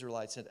lead the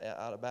Israelites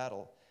out of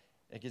battle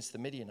against the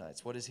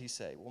Midianites. What does he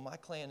say? Well, my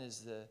clan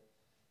is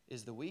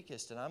the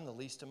weakest, and I'm the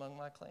least among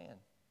my clan.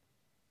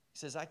 He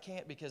says, I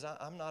can't because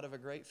I'm not of a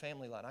great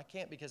family line. I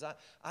can't because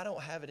I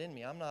don't have it in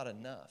me. I'm not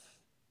enough.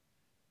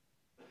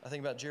 I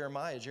think about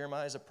Jeremiah.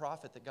 Jeremiah is a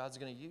prophet that God's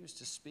going to use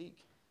to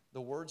speak the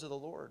words of the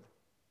Lord.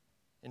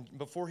 And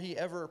before he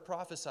ever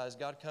prophesies,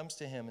 God comes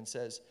to him and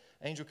says,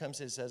 angel comes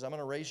to him and says, I'm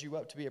going to raise you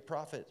up to be a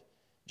prophet.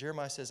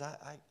 Jeremiah says,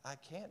 I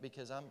can't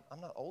because I'm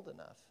not old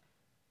enough.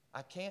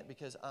 I can't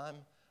because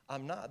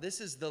I'm not.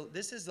 This is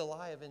the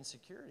lie of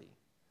insecurity.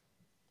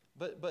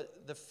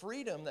 But the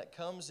freedom that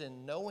comes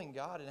in knowing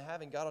God and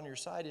having God on your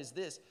side is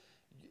this.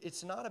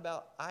 It's not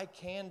about I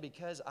can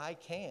because I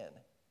can.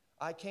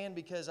 I can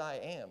because I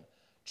am.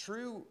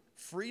 True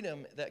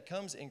freedom that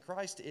comes in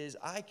Christ is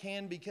I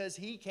can because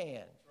he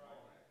can.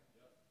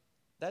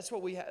 That's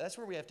where we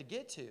have to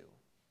get to.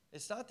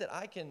 It's not that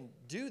I can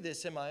do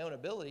this in my own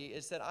ability.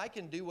 It's that I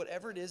can do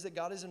whatever it is that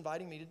God is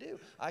inviting me to do.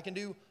 I can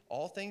do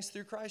all things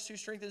through Christ who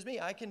strengthens me.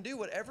 I can do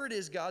whatever it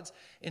is God's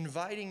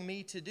inviting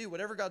me to do.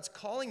 Whatever God's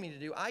calling me to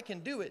do, I can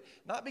do it.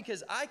 Not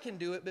because I can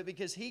do it, but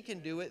because he can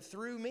do it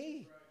through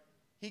me.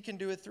 He can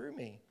do it through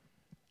me.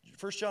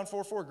 1 John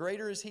 4:4,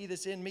 greater is he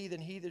that's in me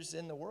than he that's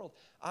in the world.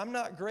 I'm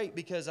not great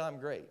because I'm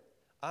great.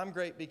 I'm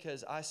great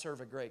because I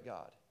serve a great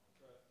God.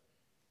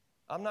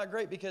 I'm not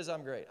great because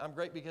I'm great. I'm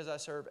great because I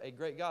serve a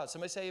great God.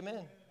 Somebody say amen.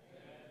 Amen.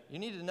 You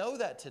need to know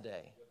that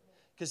today.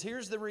 Because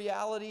here's the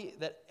reality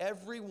that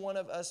every one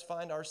of us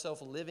find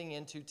ourselves living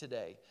into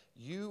today.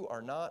 You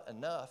are not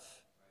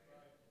enough.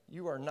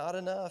 You are not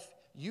enough.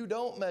 You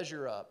don't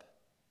measure up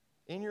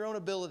in your own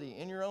ability,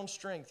 in your own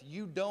strength.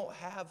 You don't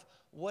have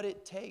what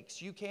it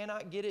takes. You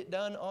cannot get it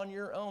done on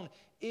your own.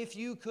 If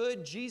you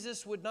could,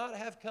 Jesus would not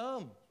have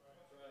come.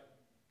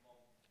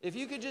 If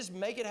you could just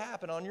make it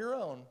happen on your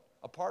own,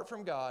 apart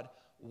from God,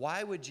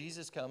 why would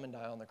Jesus come and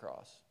die on the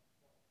cross?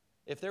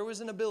 If there was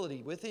an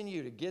ability within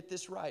you to get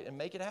this right and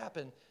make it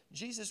happen,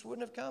 Jesus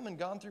wouldn't have come and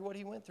gone through what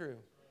he went through.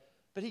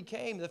 But he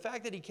came. The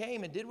fact that he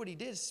came and did what he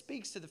did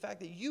speaks to the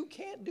fact that you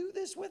can't do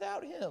this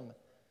without him.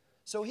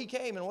 So he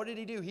came, and what did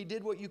he do? He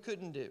did what you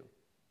couldn't do.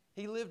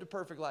 He lived a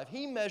perfect life.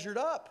 He measured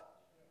up.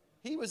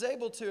 He was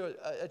able to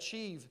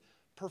achieve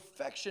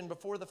perfection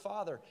before the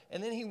Father.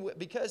 And then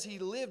because he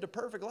lived a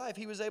perfect life,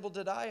 he was able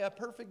to die a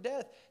perfect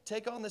death,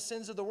 take on the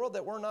sins of the world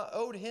that were not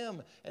owed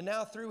him. And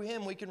now through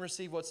him, we can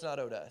receive what's not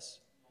owed us.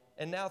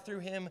 And now through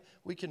him,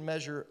 we can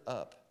measure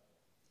up.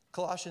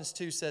 Colossians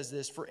 2 says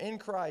this, for in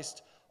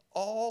Christ,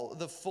 all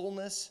the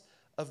fullness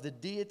of the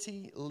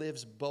deity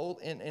lives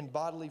both in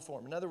bodily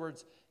form. In other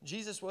words,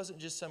 Jesus wasn't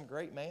just some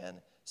great man,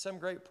 some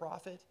great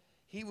prophet.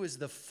 He was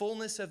the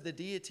fullness of the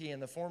deity in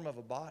the form of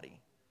a body,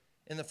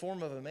 in the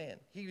form of a man.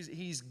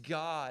 He's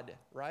God,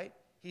 right?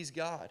 He's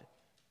God.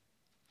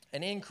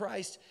 And in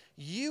Christ,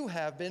 you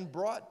have been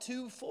brought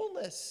to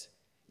fullness.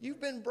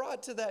 You've been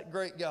brought to that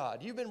great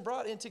God. You've been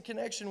brought into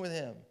connection with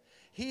him.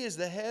 He is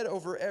the head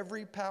over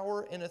every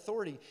power and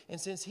authority. And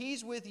since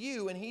he's with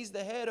you and he's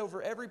the head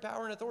over every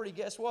power and authority,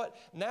 guess what?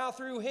 Now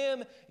through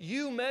him,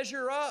 you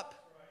measure up.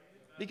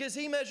 Because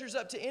he measures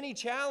up to any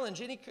challenge,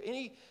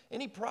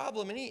 any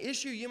problem, any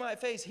issue you might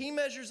face. He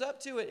measures up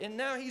to it. And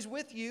now he's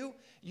with you.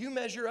 You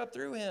measure up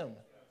through him.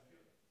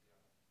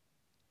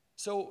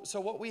 So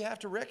what we have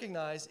to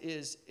recognize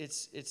is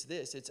it's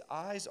this. It's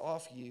eyes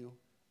off you,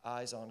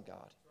 eyes on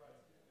God.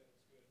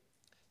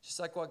 Just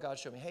like what God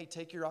showed me. Hey,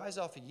 take your eyes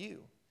off of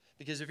you.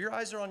 Because if your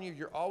eyes are on you,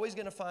 you're always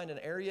going to find an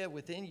area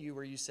within you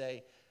where you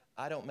say,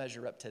 I don't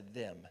measure up to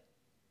them.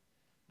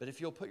 But if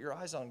you'll put your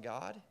eyes on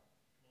God,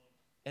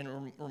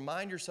 and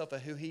remind yourself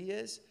of who he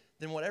is,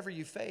 then whatever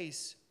you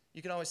face,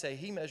 you can always say,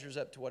 he measures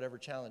up to whatever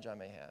challenge I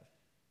may have.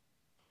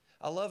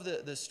 I love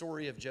the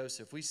story of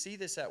Joseph. We see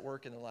this at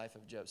work in the life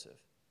of Joseph.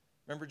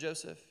 Remember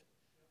Joseph?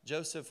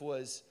 Joseph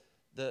was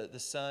the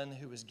son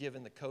who was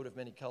given the coat of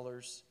many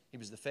colors. He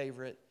was the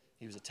favorite.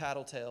 He was a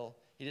tattletale.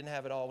 He didn't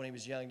have it all when he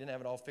was young. Didn't have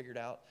it all figured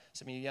out.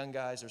 Some of you young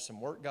guys, there's some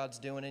work God's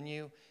doing in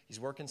you. He's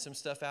working some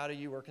stuff out of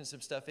you, working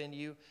some stuff into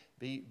you.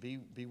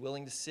 Be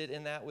willing to sit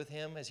in that with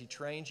him as he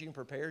trains you and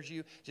prepares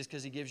you. Just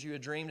because he gives you a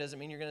dream doesn't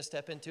mean you're going to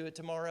step into it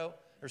tomorrow.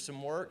 There's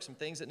some work, some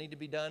things that need to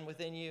be done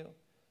within you.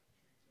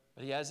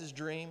 But he has his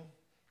dream.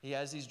 He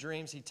has these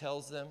dreams. He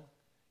tells them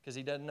because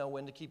he doesn't know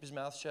when to keep his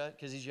mouth shut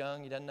because he's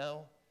young. He doesn't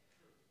know.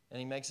 And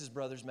he makes his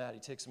brothers mad. He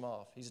ticks them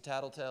off. He's a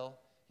tattletale.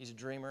 He's a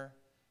dreamer.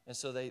 And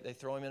so they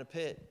throw him in a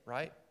pit,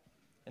 right?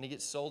 And he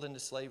gets sold into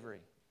slavery.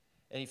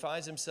 And he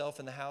finds himself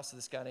in the house of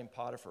this guy named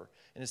Potiphar.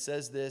 And it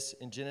says this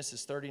in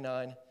Genesis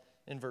 39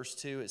 in verse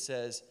 2. It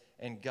says,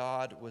 and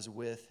God was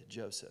with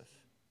Joseph.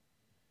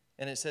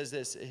 And it says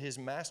this, his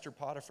master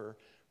Potiphar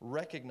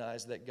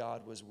recognized that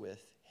God was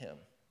with him.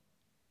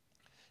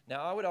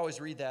 Now, I would always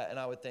read that and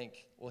I would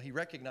think, well, he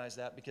recognized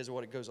that because of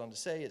what it goes on to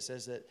say. It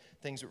says that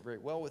things went very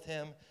well with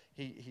him.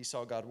 He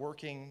saw God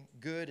working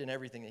good in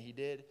everything that he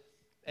did.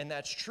 And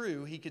that's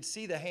true. He could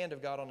see the hand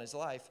of God on his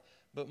life.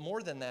 But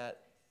more than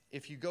that,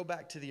 if you go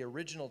back to the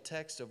original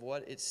text of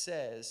what it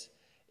says,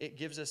 it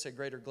gives us a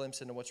greater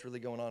glimpse into what's really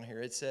going on here.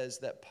 It says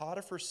that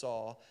Potiphar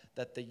saw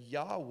that the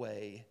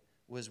Yahweh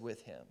was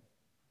with him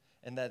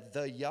and that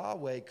the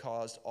Yahweh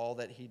caused all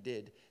that he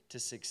did to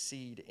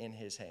succeed in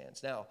his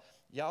hands. Now,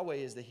 Yahweh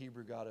is the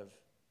Hebrew God of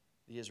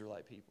the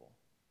Israelite people.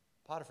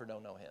 Potiphar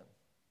don't know him.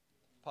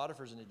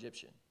 Potiphar's an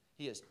Egyptian.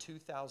 He has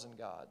 2,000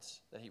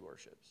 gods that he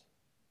worships.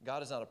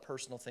 God is not a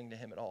personal thing to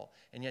him at all.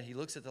 And yet he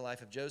looks at the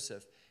life of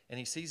Joseph and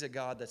he sees a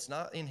God that's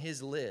not in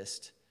his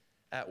list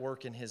at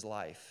work in his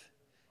life.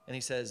 And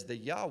he says, the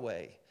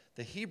Yahweh,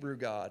 the Hebrew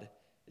God,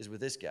 is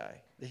with this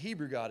guy. The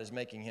Hebrew God is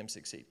making him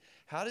succeed.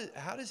 How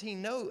does he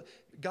know?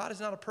 God is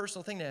not a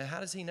personal thing to him.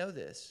 How does he know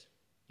this?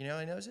 You know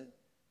how he knows it?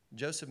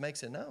 Joseph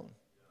makes it known.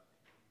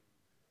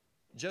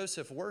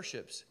 Joseph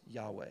worships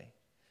Yahweh.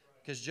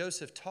 Because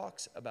Joseph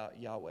talks about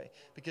Yahweh.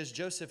 Because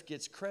Joseph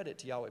gets credit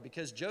to Yahweh.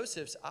 Because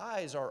Joseph's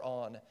eyes are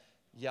on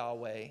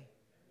Yahweh.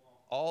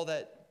 All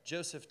that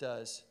Joseph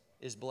does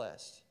is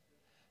blessed.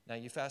 Now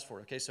you fast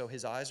forward. Okay, so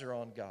his eyes are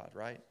on God,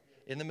 right?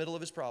 In the middle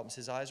of his problems,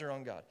 his eyes are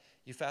on God.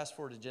 You fast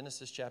forward to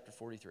Genesis chapter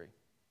 43.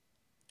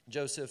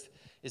 Joseph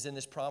is in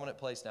this prominent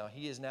place now.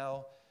 He is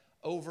now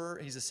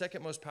he's the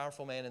second most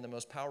powerful man in the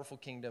most powerful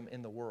kingdom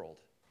in the world.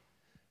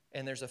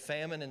 And there's a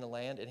famine in the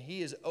land, and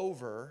he is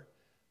over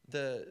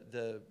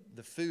the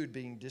food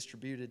being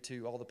distributed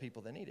to all the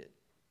people that need it.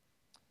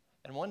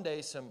 And one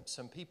day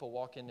some people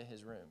walk into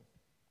his room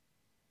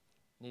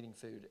needing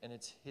food, and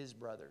it's his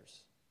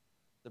brothers,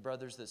 the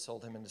brothers that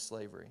sold him into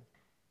slavery.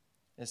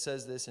 And it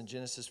says this in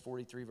Genesis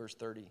 43 verse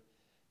 30.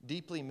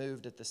 Deeply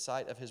moved at the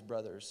sight of his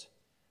brothers,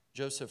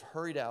 Joseph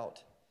hurried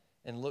out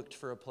and looked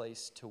for a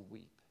place to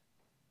weep.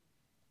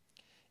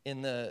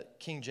 In the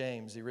King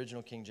James, the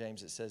original King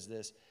James, it says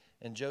this,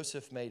 and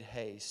Joseph made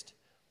haste,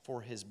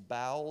 for his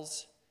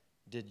bowels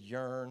did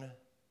yearn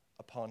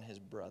upon his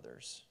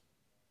brothers.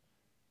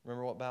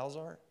 Remember what bowels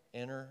are?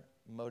 Inner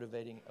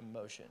motivating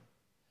emotion.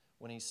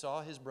 When he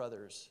saw his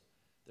brothers,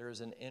 there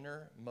is an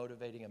inner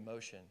motivating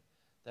emotion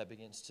that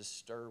begins to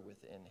stir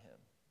within him.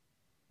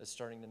 That's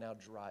starting to now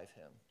drive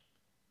him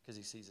because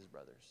he sees his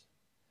brothers.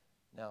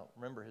 Now,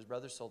 remember, his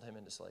brothers sold him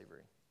into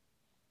slavery.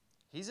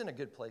 He's in a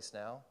good place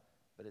now,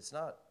 but it's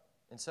not.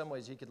 In some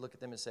ways, you could look at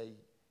them and say,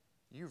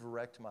 you've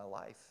wrecked my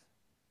life.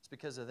 It's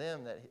because of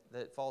them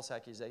that false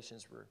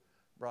accusations were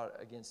brought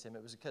against him.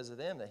 It was because of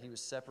them that he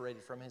was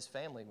separated from his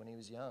family when he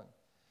was young.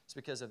 It's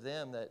because of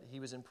them that he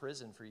was in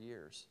prison for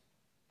years.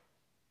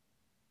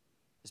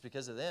 It's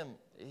because of them.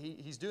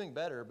 He's doing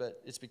better,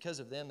 but it's because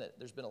of them that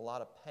there's been a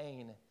lot of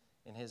pain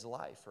in his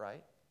life,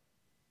 right?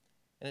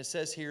 And it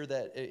says here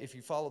that if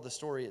you follow the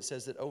story, it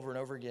says that over and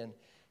over again,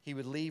 he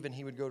would leave and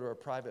he would go to a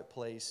private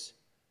place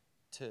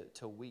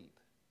to weep.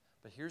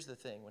 But here's the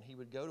thing. When he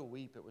would go to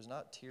weep, it was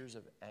not tears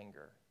of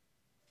anger.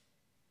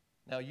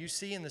 Now, you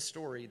see in the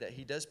story that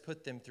he does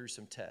put them through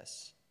some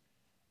tests.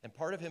 And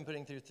part of him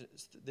putting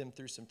them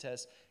through some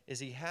tests is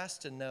he has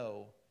to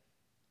know,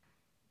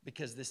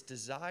 because this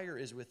desire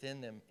is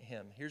within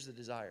him. Here's the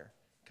desire,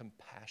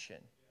 compassion.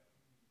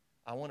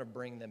 I want to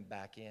bring them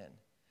back in.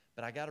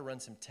 But I got to run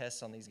some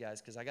tests on these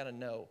guys because I got to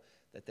know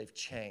that they've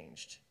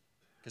changed.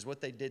 Because what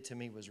they did to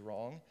me was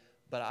wrong.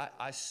 But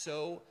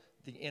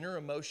the inner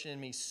emotion in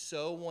me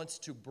so wants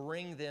to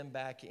bring them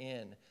back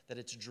in that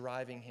it's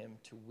driving him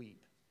to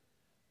weep.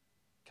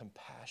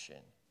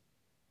 Compassion.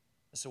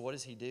 So what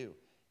does he do?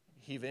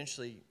 He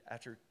eventually,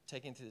 after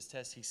taking through this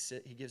test,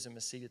 he gives him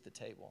a seat at the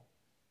table.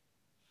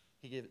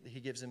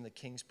 He gives them the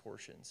king's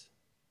portions.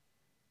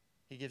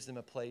 He gives them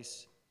a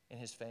place in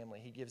his family.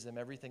 He gives them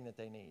everything that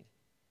they need.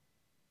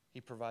 He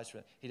provides for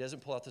them. He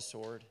doesn't pull out the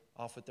sword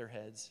off with their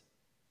heads.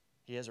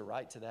 He has a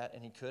right to that,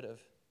 and he could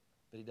have,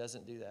 but he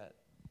doesn't do that.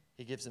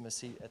 He gives them a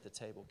seat at the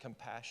table.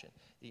 Compassion.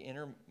 The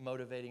inner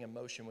motivating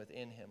emotion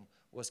within him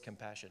was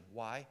compassion.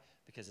 Why?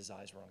 Because his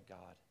eyes were on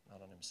God,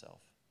 not on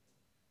himself.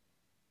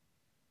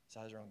 His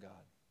eyes are on God.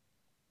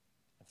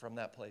 And from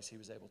that place, he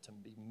was able to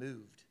be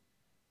moved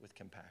with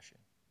compassion.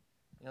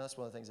 You know, that's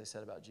one of the things they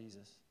said about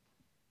Jesus.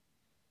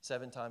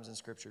 7 times in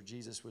Scripture,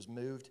 Jesus was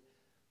moved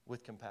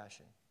with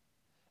compassion.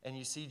 And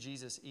you see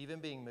Jesus even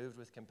being moved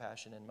with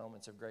compassion in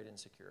moments of great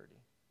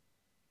insecurity.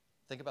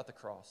 Think about the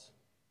cross.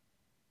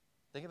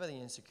 Think about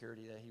the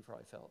insecurity that he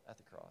probably felt at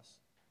the cross.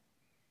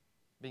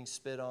 Being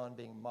spit on,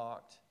 being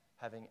mocked,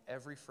 having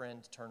every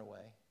friend turn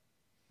away,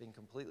 being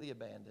completely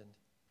abandoned.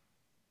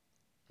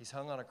 He's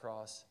hung on a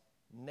cross,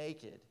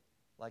 naked.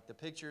 Like the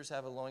pictures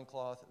have a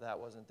loincloth, that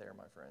wasn't there,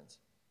 my friends.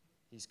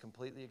 He's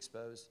completely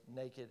exposed,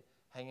 naked,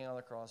 hanging on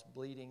the cross,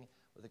 bleeding,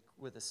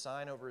 with a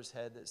sign over his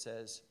head that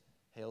says,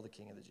 "Hail the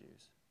King of the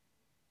Jews."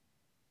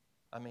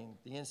 I mean,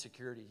 the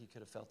insecurity he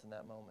could have felt in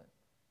that moment.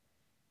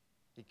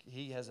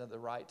 He has the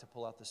right to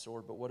pull out the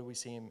sword, but what do we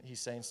see him? He's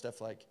saying stuff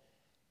like,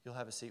 "You'll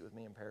have a seat with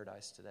me in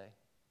paradise today."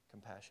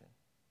 Compassion.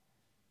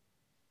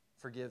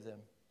 Forgive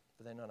them,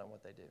 for they know not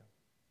what they do.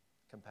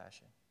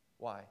 Compassion.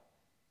 Why?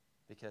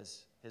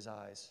 Because his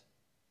eyes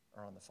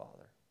are on the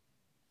Father.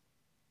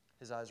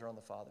 His eyes are on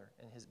the Father.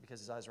 And because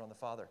his eyes are on the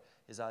Father,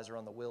 his eyes are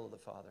on the will of the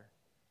Father.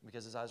 And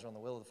because his eyes are on the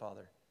will of the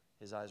Father,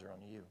 his eyes are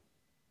on you.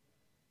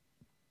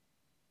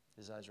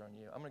 His eyes are on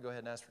you. I'm going to go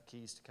ahead and ask for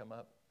Keys to come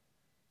up.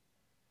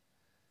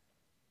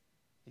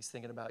 He's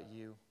thinking about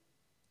you,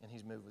 and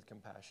he's moved with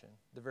compassion.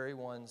 The very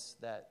ones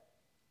that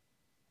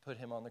put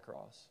him on the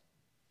cross.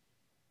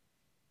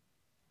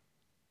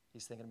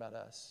 He's thinking about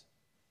us,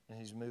 and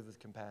he's moved with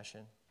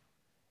compassion.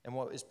 And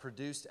what is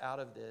produced out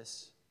of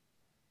this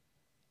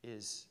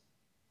is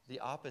the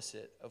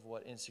opposite of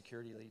what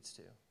insecurity leads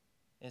to.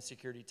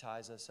 Insecurity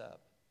ties us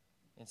up.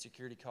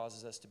 Insecurity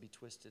causes us to be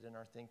twisted in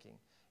our thinking.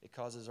 It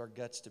causes our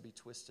guts to be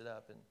twisted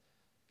up and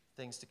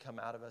things to come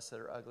out of us that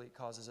are ugly. It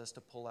causes us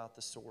to pull out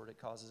the sword. It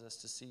causes us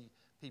to see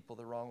people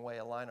the wrong way,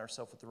 align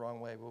ourselves with the wrong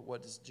way. But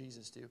what does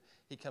Jesus do?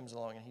 He comes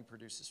along and he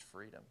produces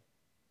freedom.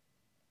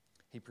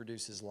 He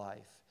produces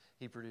life.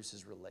 He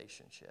produces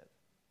relationship.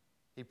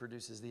 He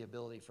produces the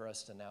ability for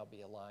us to now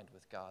be aligned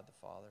with God the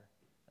Father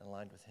and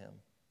aligned with him.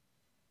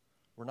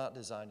 We're not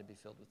designed to be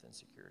filled with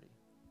insecurity.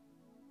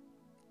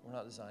 We're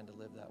not designed to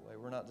live that way.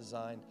 We're not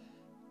designed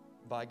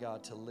by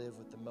God to live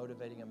with the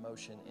motivating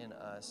emotion in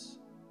us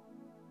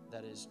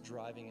that is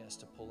driving us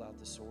to pull out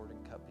the sword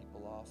and cut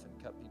people off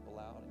and cut people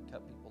out and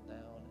cut people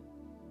down.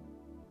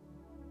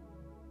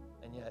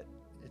 And yet,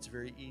 it's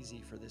very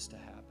easy for this to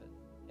happen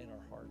in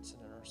our hearts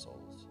and in our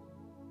souls.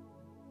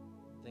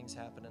 Things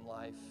happen in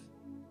life.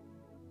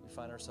 We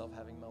find ourselves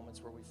having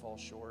moments where we fall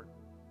short,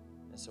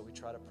 and so we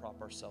try to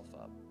prop ourselves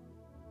up.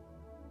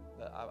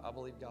 But I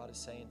believe God is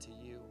saying to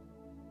you,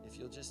 if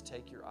you'll just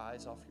take your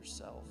eyes off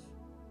yourself.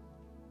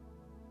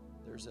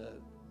 There's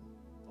an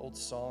old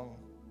song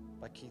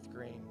by Keith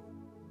Green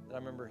that I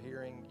remember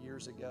hearing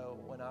years ago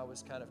when I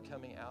was kind of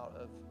coming out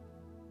of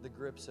the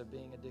grips of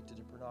being addicted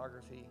to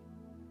pornography.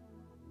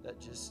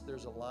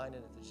 There's a line in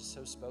it that just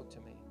so spoke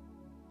to me.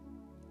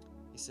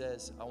 He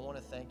says, "I want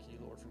to thank you,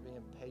 Lord, for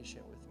being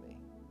patient with me."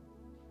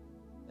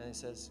 And he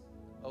says,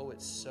 "Oh,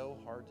 it's so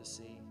hard to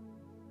see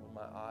when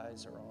my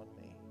eyes are on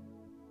me."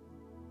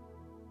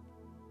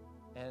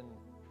 And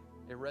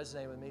it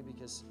resonated with me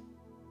because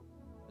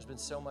there's been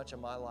so much of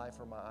my life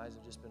where my eyes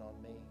have just been on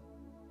me.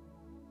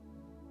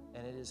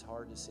 And it is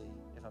hard to see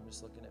if I'm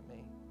just looking at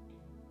me.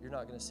 You're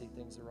not going to see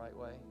things the right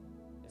way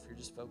if you're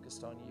just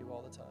focused on you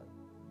all the time.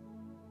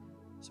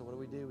 So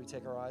what do? We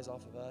take our eyes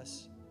off of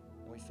us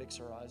and we fix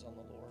our eyes on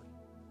the Lord.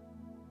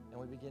 And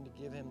we begin to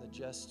give him the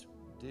just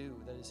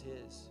due that is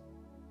his.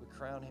 We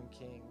crown him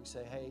king. We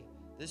say, hey,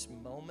 this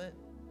moment,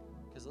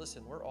 because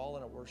listen, we're all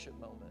in a worship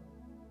moment.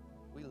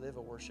 We live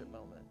a worship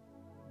moment.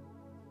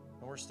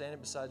 And we're standing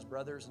beside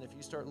brothers, and if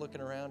you start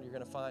looking around, you're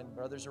going to find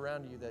brothers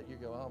around you that you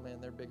go, oh man,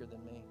 they're bigger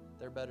than me.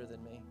 They're better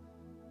than me.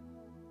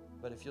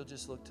 But if you'll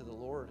just look to the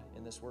Lord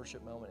in this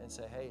worship moment and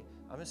say, hey,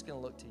 I'm just going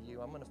to look to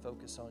you. I'm going to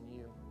focus on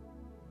you.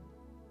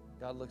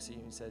 God looks at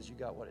you and says, you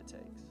got what it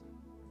takes.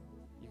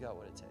 You got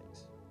what it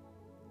takes.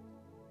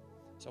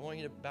 So I want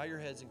you to bow your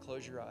heads and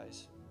close your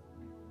eyes.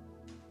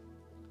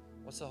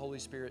 What's the Holy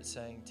Spirit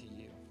saying to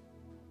you?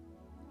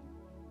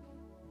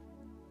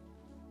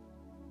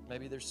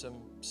 Maybe there's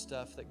some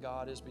stuff that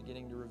God is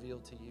beginning to reveal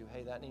to you.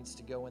 Hey, that needs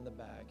to go in the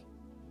bag.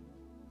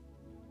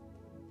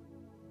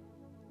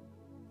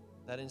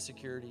 That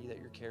insecurity that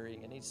you're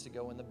carrying, it needs to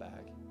go in the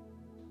bag.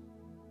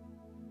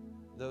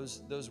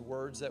 Those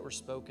words that were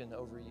spoken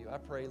over you, I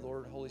pray,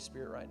 Lord, Holy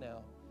Spirit, right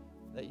now,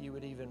 that you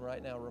would even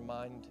right now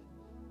remind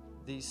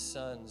these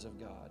sons of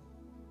God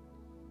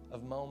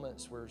of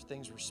moments where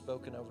things were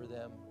spoken over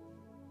them,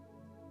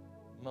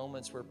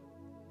 moments where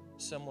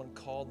someone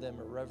called them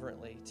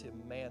irreverently to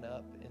man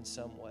up in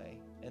some way,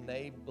 and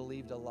they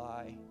believed a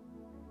lie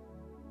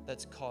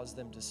that's caused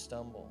them to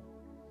stumble,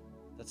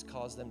 that's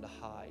caused them to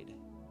hide.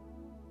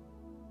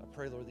 I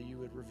pray, Lord, that you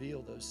would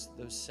reveal those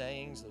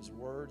sayings, those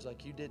words,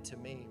 like you did to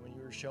me when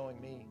you were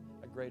showing me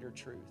a greater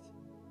truth.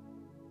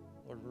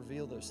 Lord,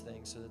 reveal those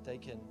things so that they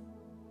can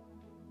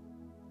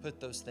put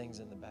those things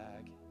in the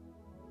bag,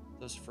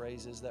 those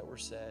phrases that were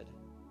said.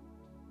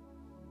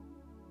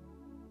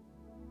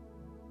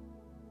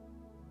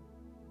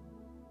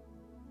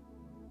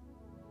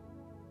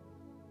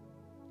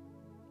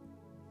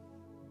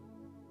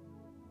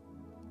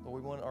 But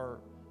we want our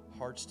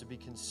hearts to be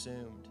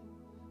consumed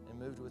and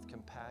moved with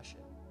compassion,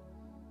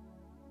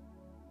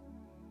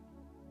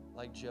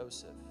 like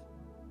Joseph,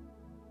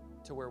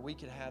 to where we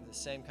could have the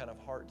same kind of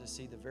heart to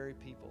see the very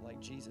people like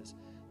Jesus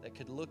that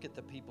could look at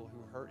the people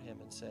who hurt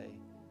him and say,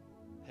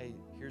 hey,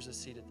 here's a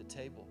seat at the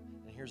table,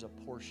 and here's a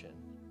portion,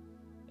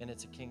 and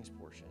it's a king's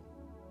portion.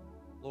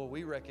 Lord,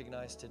 we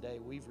recognize today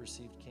we've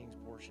received king's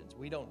portions.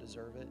 We don't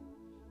deserve it.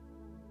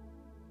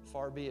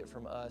 Far be it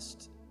from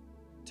us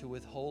to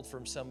withhold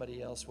from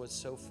somebody else what's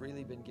so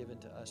freely been given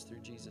to us through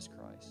Jesus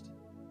Christ.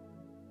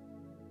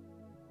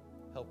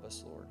 Help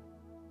us, Lord.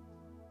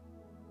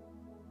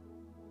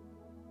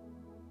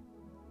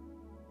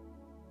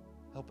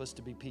 Help us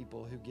to be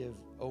people who give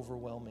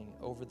overwhelming,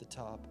 over the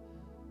top,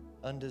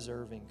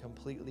 undeserving,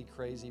 completely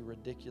crazy,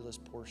 ridiculous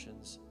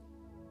portions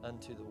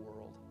unto the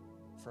world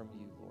from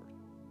you, Lord.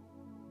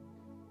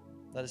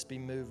 Let us be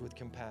moved with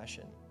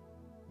compassion.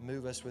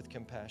 Move us with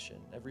compassion.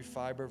 Every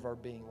fiber of our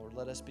being, Lord,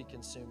 let us be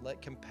consumed.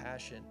 Let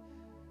compassion,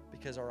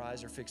 because our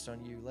eyes are fixed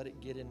on you, let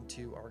it get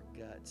into our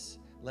guts.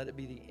 Let it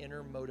be the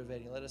inner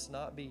motivating. Let us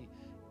not be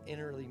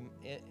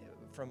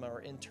from our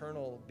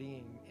internal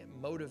being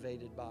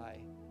motivated by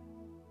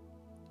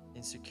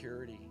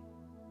insecurity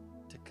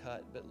to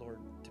cut, but Lord,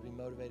 to be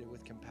motivated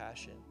with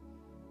compassion,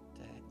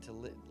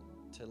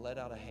 to let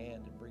out a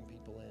hand and bring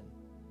people in.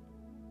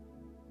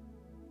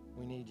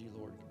 We need you,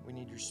 Lord. We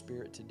need your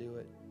Spirit to do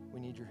it. We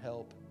need your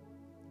help.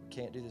 We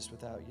can't do this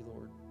without you,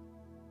 Lord.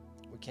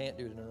 We can't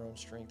do it in our own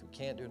strength. We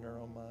can't do it in our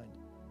own mind.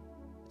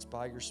 It's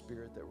by your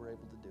Spirit that we're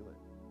able to do it.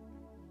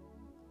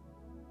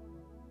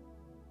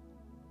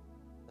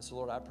 And so,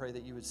 Lord, I pray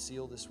that you would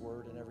seal this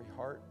word in every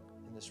heart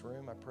in this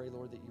room. I pray,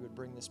 Lord, that you would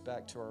bring this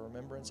back to our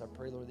remembrance. I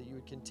pray, Lord, that you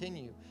would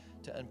continue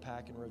to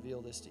unpack and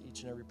reveal this to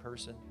each and every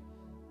person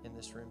in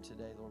this room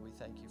today. Lord, we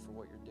thank you for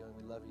what you're doing.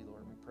 We love you,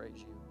 Lord, and we praise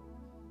you.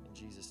 In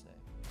Jesus' name.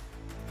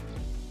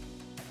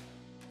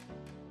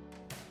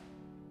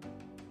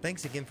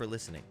 Thanks again for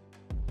listening.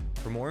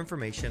 For more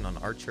information on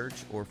our church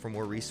or for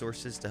more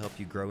resources to help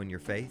you grow in your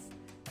faith,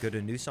 go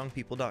to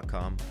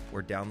newsongpeople.com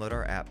or download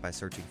our app by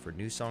searching for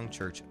New Song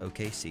Church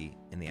OKC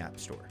in the App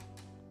Store.